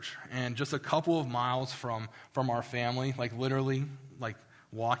church and just a couple of miles from our family, like literally like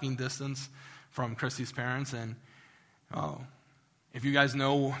walking distance from Christy's parents. And if you guys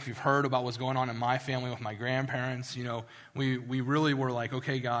know, if you've heard about what's going on in my family with my grandparents, we really were like,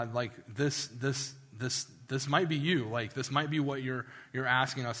 okay, God, like this might be you. Like, this might be what you're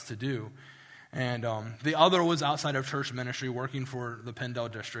asking us to do. And the other was outside of church ministry, working for the Pendle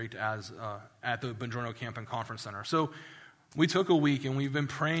District as at the Buongiorno Camp and Conference Center. So we took a week, and we've been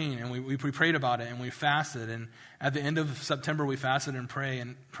praying, and we prayed about it, and we fasted. And at the end of September, we fasted and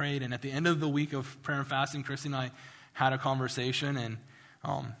prayed. And at the end of the week of prayer and fasting, Christy and I had a conversation. And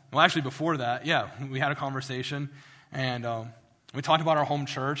well, actually, before that, we had a conversation, and we talked about our home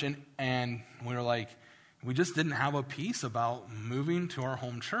church, and we were like, we just didn't have a peace about moving to our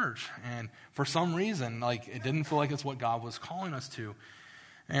home church. And for some reason, like, it didn't feel like it's what God was calling us to.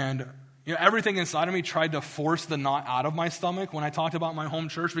 And, everything inside of me tried to force the knot out of my stomach when I talked about my home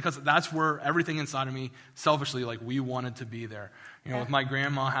church, because that's where everything inside of me, selfishly, like, we wanted to be there. With my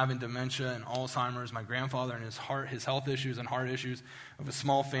grandma having dementia and Alzheimer's, my grandfather and his health issues and heart issues of a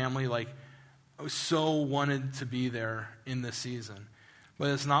small family, like, I so wanted to be there in this season. But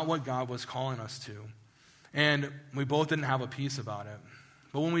it's not what God was calling us to. And we both didn't have a peace about it.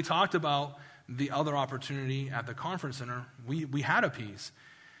 But when we talked about the other opportunity at the conference center, we had a peace.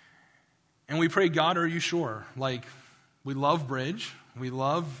 And we prayed, God, are you sure? Like, we love Bridge. We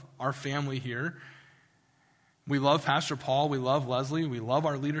love our family here. We love Pastor Paul. We love Leslie. We love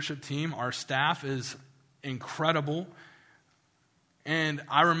our leadership team. Our staff is incredible. And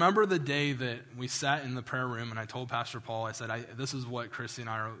I remember the day that we sat in the prayer room and I told Pastor Paul, I said, this is what Christy and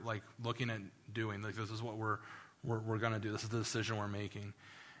I are like looking at doing. Like, this is what we're going to do. This is the decision we're making.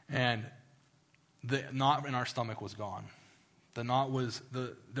 And the knot in our stomach was gone. The knot was,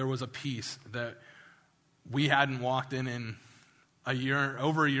 there was a peace that we hadn't walked in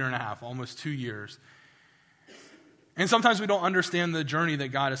over a year and a half, almost 2 years. And sometimes we don't understand the journey that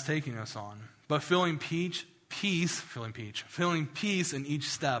God is taking us on. But feeling peace in each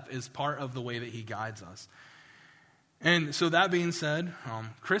step is part of the way that he guides us. And so that being said,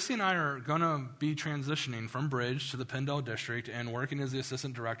 Christy and I are going to be transitioning from Bridge to the Pendle District and working as the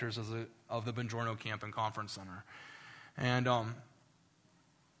assistant directors of the Buongiorno Camp and Conference Center. And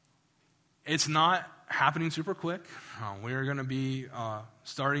it's not happening super quick. We're going to be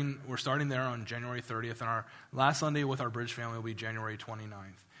we're starting there on January 30th, and our last Sunday with our Bridge family will be January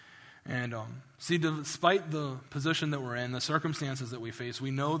 29th. And despite the position that we're in, the circumstances that we face,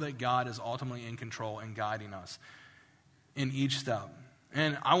 we know that God is ultimately in control and guiding us in each step.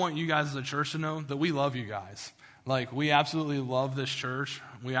 And I want you guys as a church to know that we love you guys. Like, we absolutely love this church.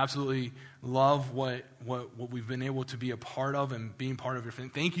 We absolutely love what we've been able to be a part of and being part of your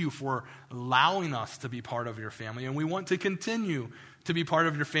family. Thank you for allowing us to be part of your family. And we want to continue to be part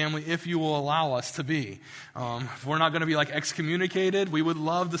of your family if you will allow us to be. If we're not going to be like excommunicated, we would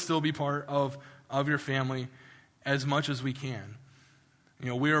love to still be part of your family as much as we can.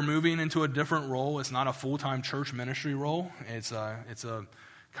 We are moving into a different role. It's not a full-time church ministry role. It's a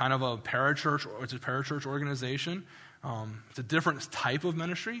kind of a parachurch. It's a parachurch organization. It's a different type of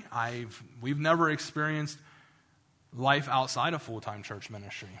ministry. We've never experienced life outside of full-time church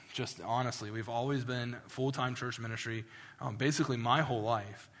ministry. Just honestly, we've always been full-time church ministry, basically my whole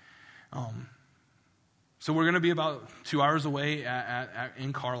life. So we're going to be about 2 hours away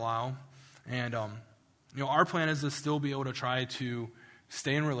in Carlisle, and our plan is to still be able to try to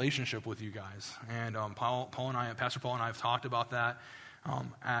stay in relationship with you guys. And Pastor Paul and I have talked about that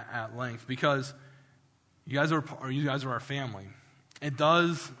at length, because you guys are our family. It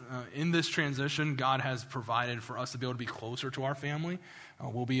does, in this transition, God has provided for us to be able to be closer to our family.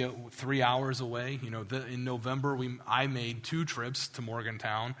 We'll be 3 hours away. In November, I made 2 trips to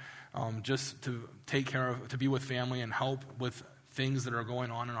Morgantown just to to be with family and help with things that are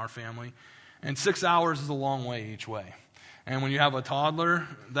going on in our family. And 6 hours is a long way each way. And when you have a toddler,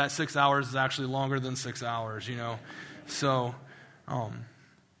 that 6 hours is actually longer than 6 hours, So,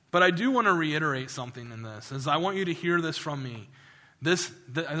 but I do want to reiterate something in this, is I want you to hear this from me. This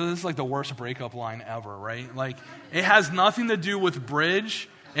is like the worst breakup line ever, right? Like, it has nothing to do with Bridge.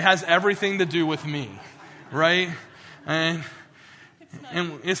 It has everything to do with me, right? And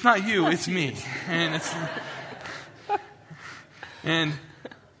it's not you, it's me. And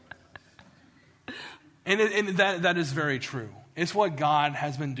And that is very true. It's what God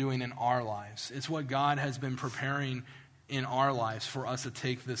has been doing in our lives. It's what God has been preparing in our lives for us to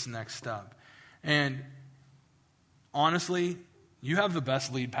take this next step. And honestly, you have the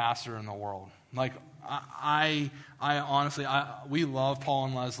best lead pastor in the world. Like, I honestly, we love Paul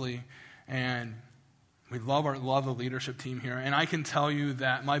and Leslie, and we love the leadership team here. And I can tell you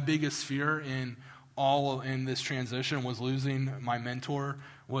that my biggest fear in this transition was losing my mentor,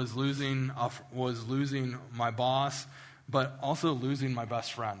 was losing my boss, but also losing my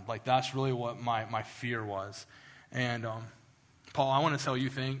best friend. Like, that's really what my fear was. And Paul, I want to tell you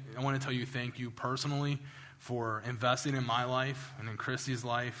thank you personally for investing in my life and in Christy's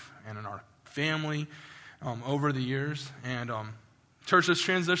life and in our family over the years. And church, this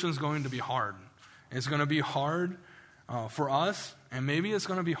transition is going to be hard. It's going to be hard for us, and maybe it's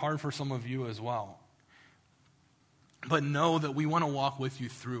going to be hard for some of you as well. But know that we want to walk with you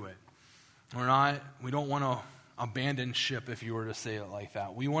through it. We don't want to abandon ship, if you were to say it like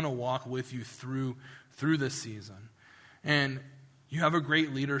that. We want to walk with you through this season. And you have a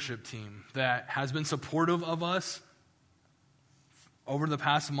great leadership team that has been supportive of us over the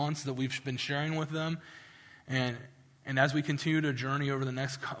past months that we've been sharing with them. And as we continue to journey over the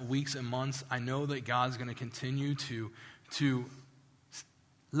next weeks and months, I know that God's going to continue to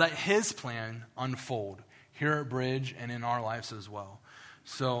let his plan unfold here at Bridge and in our lives as well.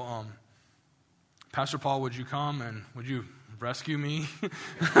 So, Pastor Paul, would you come and would you rescue me?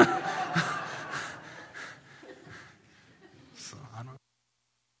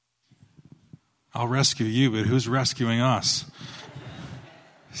 I'll rescue you, but who's rescuing us?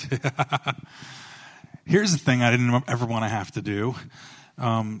 Here's the thing I didn't ever want to have to do.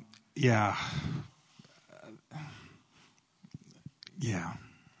 Yeah.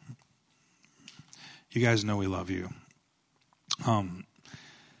 You guys know we love you.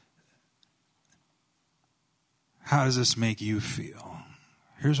 How does this make you feel?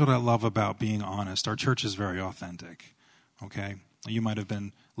 Here's what I love about being honest. Our church is very authentic, okay? You might have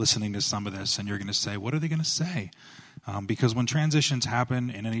been listening to some of this, and you're going to say, what are they going to say? Because when transitions happen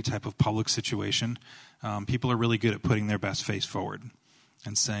in any type of public situation, people are really good at putting their best face forward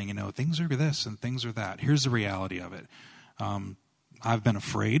and saying, things are this and things are that. Here's the reality of it. I've been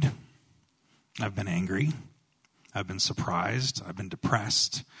afraid. I've been angry. I've been surprised. I've been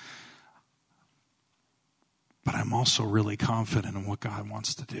depressed. But I'm also really confident in what God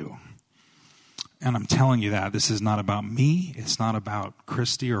wants to do. And I'm telling you that this is not about me. It's not about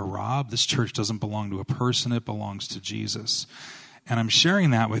Christy or Rob. This church doesn't belong to a person. It belongs to Jesus. And I'm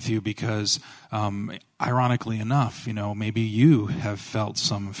sharing that with you because, ironically enough, maybe you have felt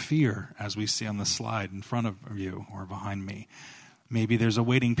some fear, as we see on the slide in front of you or behind me. Maybe there's a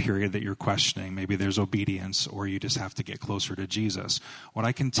waiting period that you're questioning. Maybe there's obedience, or you just have to get closer to Jesus. What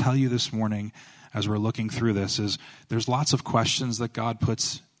I can tell you this morning as we're looking through this is there's lots of questions that God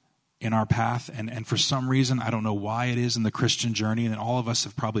puts in our path, and for some reason, I don't know why it is in the Christian journey, and all of us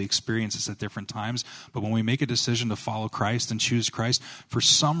have probably experienced this at different times, but when we make a decision to follow Christ and choose Christ, for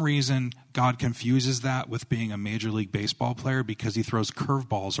some reason, God confuses that with being a Major League Baseball player because he throws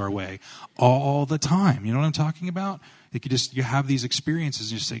curveballs our way all the time. You know what I'm talking about? You have these experiences,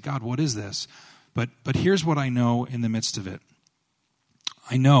 and you say, God, what is this? But here's what I know in the midst of it.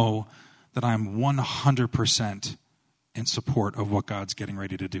 I know that I'm 100% in support of what God's getting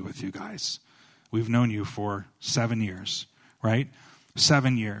ready to do with you guys. We've known you for 7 years, right?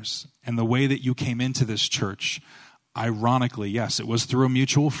 7 years. And the way that you came into this church, ironically, yes, it was through a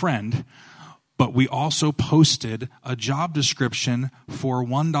mutual friend, but we also posted a job description for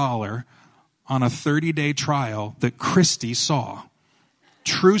 $1 on a 30-day trial that Christy saw.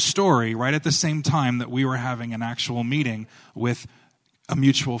 True story, right at the same time that we were having an actual meeting with a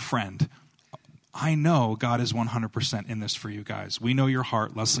mutual friend. I know God is 100% in this for you guys. We know your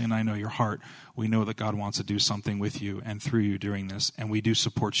heart. Leslie and I know your heart. We know that God wants to do something with you and through you during this, and we do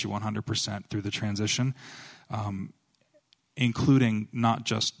support you 100% through the transition, including not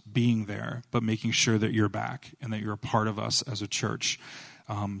just being there, but making sure that you're back and that you're a part of us as a church.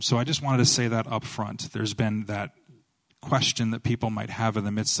 So I just wanted to say that up front. There's been that question that people might have in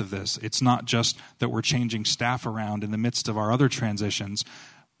the midst of this. It's not just that we're changing staff around in the midst of our other transitions,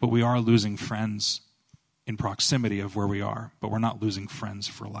 but we are losing friends in proximity of where we are, but we're not losing friends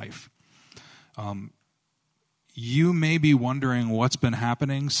for life. You may be wondering what's been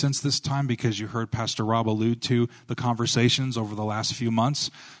happening since this time because you heard Pastor Rob allude to the conversations over the last few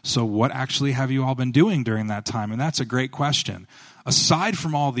months. So what actually have you all been doing during that time? And that's a great question. Aside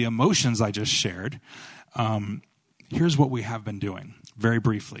from all the emotions I just shared, here's what we have been doing, very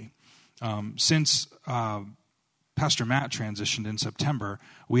briefly. Since Pastor Matt transitioned in September,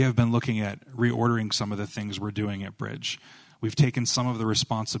 we have been looking at reordering some of the things we're doing at Bridge. We've taken some of the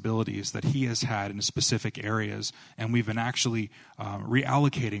responsibilities that he has had in specific areas, and we've been actually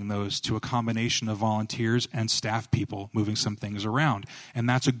reallocating those to a combination of volunteers and staff people, moving some things around. And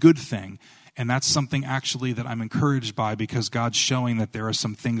that's a good thing. And that's something actually that I'm encouraged by, because God's showing that there are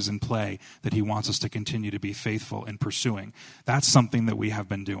some things in play that he wants us to continue to be faithful in pursuing. That's something that we have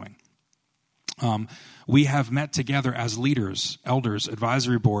been doing. We have met together as leaders, elders,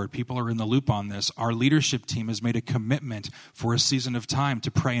 advisory board. People are in the loop on this. Our leadership team has made a commitment for a season of time to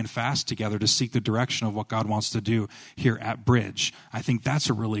pray and fast together to seek the direction of what God wants to do here at Bridge. I think that's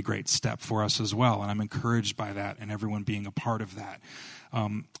a really great step for us as well, and I'm encouraged by that and everyone being a part of that.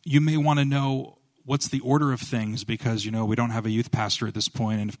 You may want to know what's the order of things, because, we don't have a youth pastor at this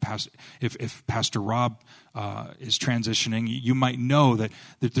point, and if Pastor Rob is transitioning, you might know that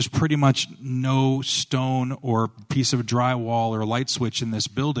there's pretty much no stone or piece of drywall or light switch in this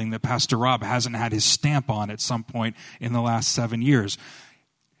building that Pastor Rob hasn't had his stamp on at some point in the last 7 years.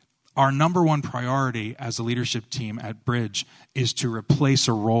 Our number one priority as a leadership team at Bridge is to replace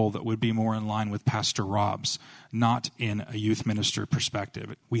a role that would be more in line with Pastor Rob's, not in a youth minister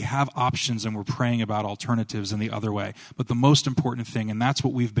perspective. We have options, and we're praying about alternatives in the other way. But the most important thing, and that's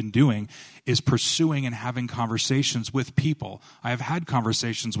what we've been doing, is pursuing and having conversations with people. I have had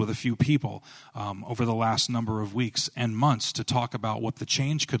conversations with a few people over the last number of weeks and months to talk about what the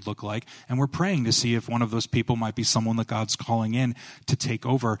change could look like, and we're praying to see if one of those people might be someone that God's calling in to take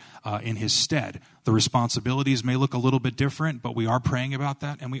over in his stead. The responsibilities may look a little bit different, but we are praying about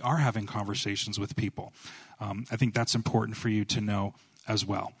that, and we are having conversations with people. I think that's important for you to know as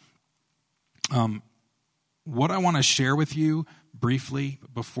well. What I want to share with you briefly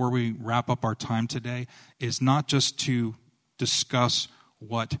before we wrap up our time today is not just to discuss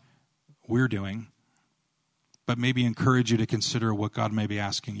what we're doing, but maybe encourage you to consider what God may be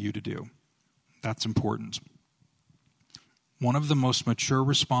asking you to do. That's important. One of the most mature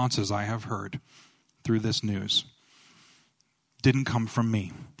responses I have heard through this news didn't come from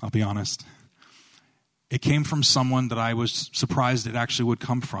me, I'll be honest. It came from someone that I was surprised it actually would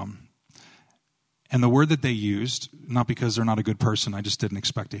come from. And the word that they used, not because they're not a good person, I just didn't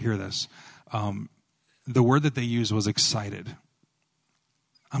expect to hear this. The word that they used was excited.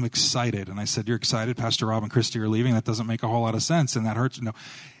 I'm excited. And I said, "You're excited? Pastor Rob and Christy are leaving? That doesn't make a whole lot of sense, and that hurts." No.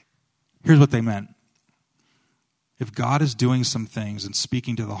 Here's what they meant. If God is doing some things and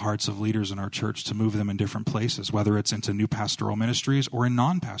speaking to the hearts of leaders in our church to move them in different places, whether it's into new pastoral ministries or in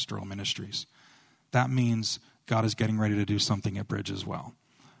non-pastoral ministries, that means God is getting ready to do something at Bridge as well.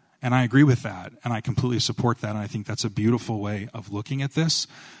 And I agree with that, and I completely support that, and I think that's a beautiful way of looking at this,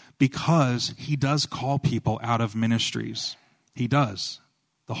 because he does call people out of ministries. He does.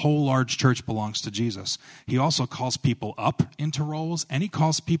 The whole large church belongs to Jesus. He also calls people up into roles, and he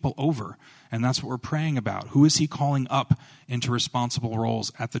calls people over. And that's what we're praying about. Who is he calling up into responsible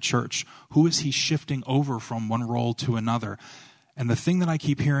roles at the church? Who is he shifting over from one role to another? And the thing that I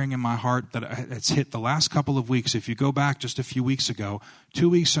keep hearing in my heart that it's hit the last couple of weeks, if you go back just a few weeks ago, 2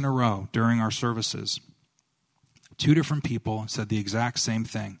 weeks in a row during our services, 2 different people said the exact same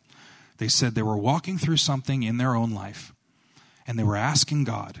thing. They said they were walking through something in their own life, and they were asking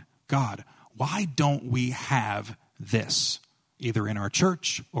God, why don't we have this? Either in our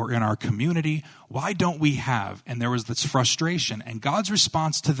church or in our community, why don't we have? And there was this frustration, and God's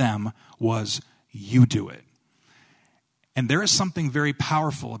response to them was, you do it. And there is something very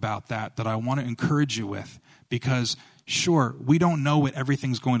powerful about that I want to encourage you with, because sure, we don't know what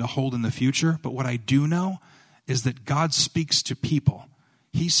everything's going to hold in the future, but what I do know is that God speaks to people.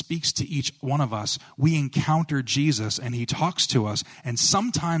 He speaks to each one of us. We encounter Jesus, and he talks to us. And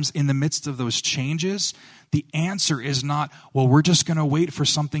sometimes in the midst of those changes, the answer is not, well, we're just going to wait for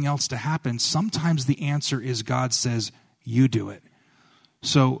something else to happen. Sometimes the answer is God says, you do it.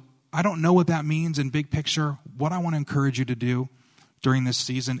 So I don't know what that means in big picture. What I want to encourage you to do during this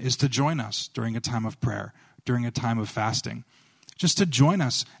season is to join us during a time of prayer, during a time of fasting. Just to join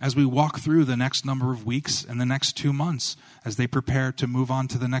us as we walk through the next number of weeks and the next 2 months as they prepare to move on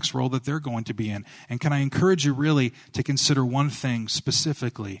to the next role that they're going to be in. And can I encourage you really to consider one thing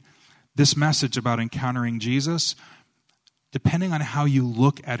specifically? This message about encountering Jesus, depending on how you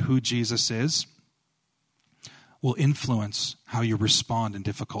look at who Jesus is, will influence how you respond in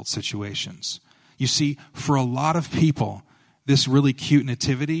difficult situations. You see, for a lot of people, this really cute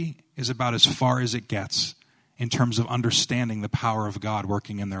nativity is about as far as it gets in terms of understanding the power of God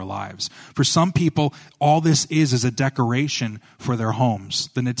working in their lives. For some people, all this is a decoration for their homes.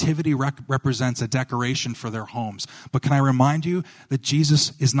 The nativity represents a decoration for their homes. But can I remind you that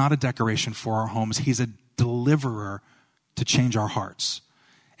Jesus is not a decoration for our homes? He's a deliverer to change our hearts.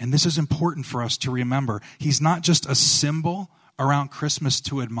 And this is important for us to remember. He's not just a symbol around Christmas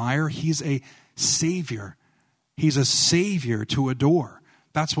to admire. He's a Savior. He's a Savior to adore.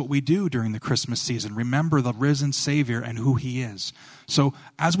 That's what we do during the Christmas season. Remember the risen Savior and who he is. So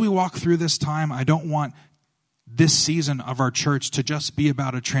as we walk through this time, I don't want this season of our church to just be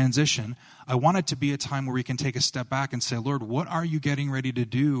about a transition. I want it to be a time where we can take a step back and say, Lord, what are you getting ready to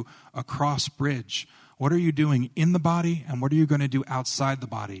do across Bridge? What are you doing in the body, and what are you going to do outside the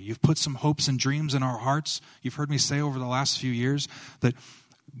body? You've put some hopes and dreams in our hearts. You've heard me say over the last few years that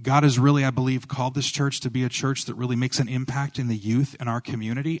God has really, I believe, called this church to be a church that really makes an impact in the youth in our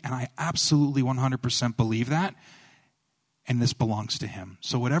community, and I absolutely 100% believe that, and this belongs to him.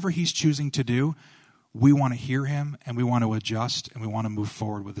 So whatever he's choosing to do, we want to hear him, and we want to adjust, and we want to move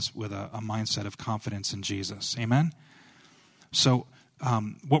forward with this with a mindset of confidence in Jesus. Amen? So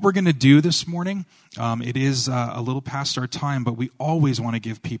what we're going to do this morning, it is a little past our time, but we always want to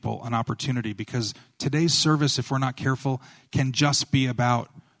give people an opportunity, because today's service, if we're not careful, can just be about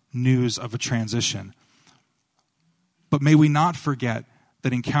news of a transition. But may we not forget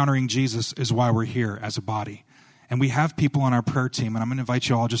that encountering Jesus is why we're here as a body. And we have people on our prayer team, and I'm going to invite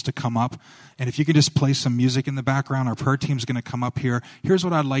you all just to come up. And if you could just play some music in the background, our prayer team's going to come up here. Here's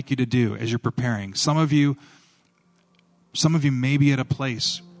what I'd like you to do as you're preparing. Some of you may be at a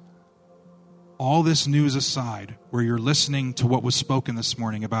place, all this news aside, where you're listening to what was spoken this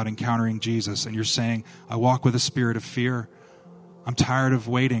morning about encountering Jesus, and you're saying, I walk with a spirit of fear. I'm tired of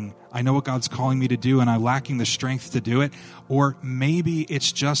waiting. I know what God's calling me to do, and I'm lacking the strength to do it. Or maybe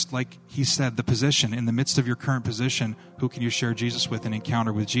it's just like he said, the position. In the midst of your current position, who can you share Jesus with and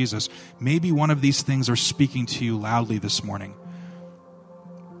encounter with Jesus? Maybe one of these things are speaking to you loudly this morning.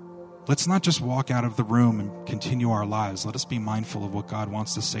 Let's not just walk out of the room and continue our lives. Let us be mindful of what God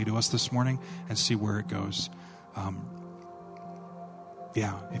wants to say to us this morning and see where it goes.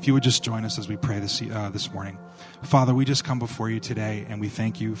 If you would just join us as we pray this morning. Father, we just come before you today, and we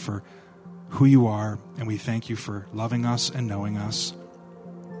thank you for who you are, and we thank you for loving us and knowing us.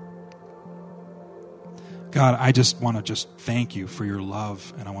 God, I just want to thank you for your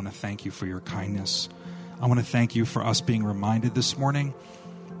love, and I want to thank you for your kindness. I want to thank you for us being reminded this morning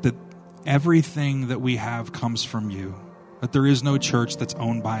that everything that we have comes from you, that there is no church that's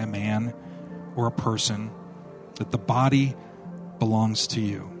owned by a man or a person, that the body belongs to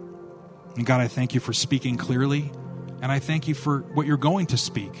you. And God, I thank you for speaking clearly, and I thank you for what you're going to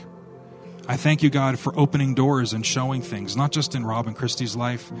speak. I thank you, God, for opening doors and showing things, not just in Rob and Christy's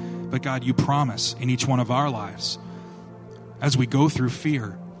life, but God, you promise in each one of our lives. As we go through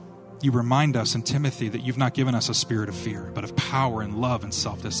fear, you remind us in Timothy that you've not given us a spirit of fear, but of power and love and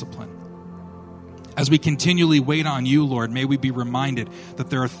self-discipline. As we continually wait on you, Lord, may we be reminded that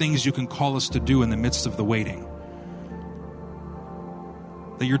there are things you can call us to do in the midst of the waiting.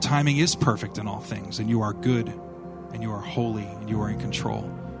 That your timing is perfect in all things, and you are good, and you are holy, and you are in control.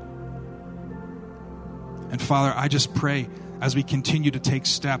 And Father, I just pray as we continue to take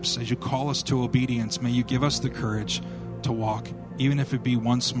steps, as you call us to obedience, may you give us the courage to walk, even if it be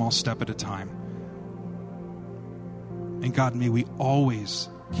one small step at a time. And God, may we always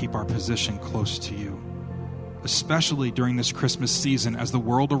keep our position close to you, especially during this Christmas season, as the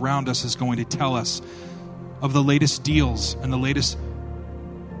world around us is going to tell us of the latest deals and the latest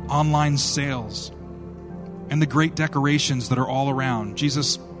online sales and the great decorations that are all around.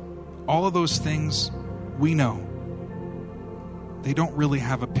 Jesus, all of those things, we know they don't really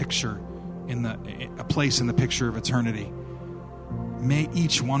have a place in the picture of eternity. May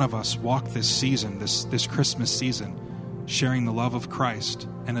each one of us walk this season, this Christmas season, sharing the love of Christ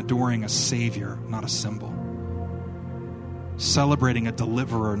and adoring a Savior, not a symbol. Celebrating a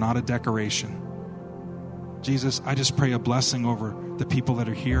deliverer, not a decoration. Jesus, I just pray a blessing over the people that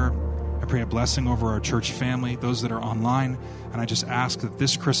are here. I pray a blessing over our church family, those that are online. And I just ask that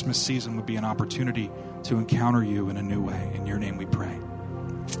this Christmas season would be an opportunity to encounter you in a new way. In your name we pray.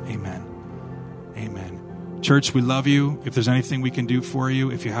 Amen. Amen. Church, we love you. If there's anything we can do for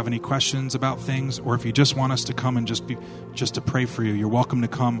you, if you have any questions about things, or if you just want us to come and just to pray for you, you're welcome to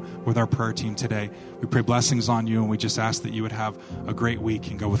come with our prayer team today. We pray blessings on you, and we just ask that you would have a great week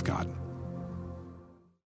and go with God.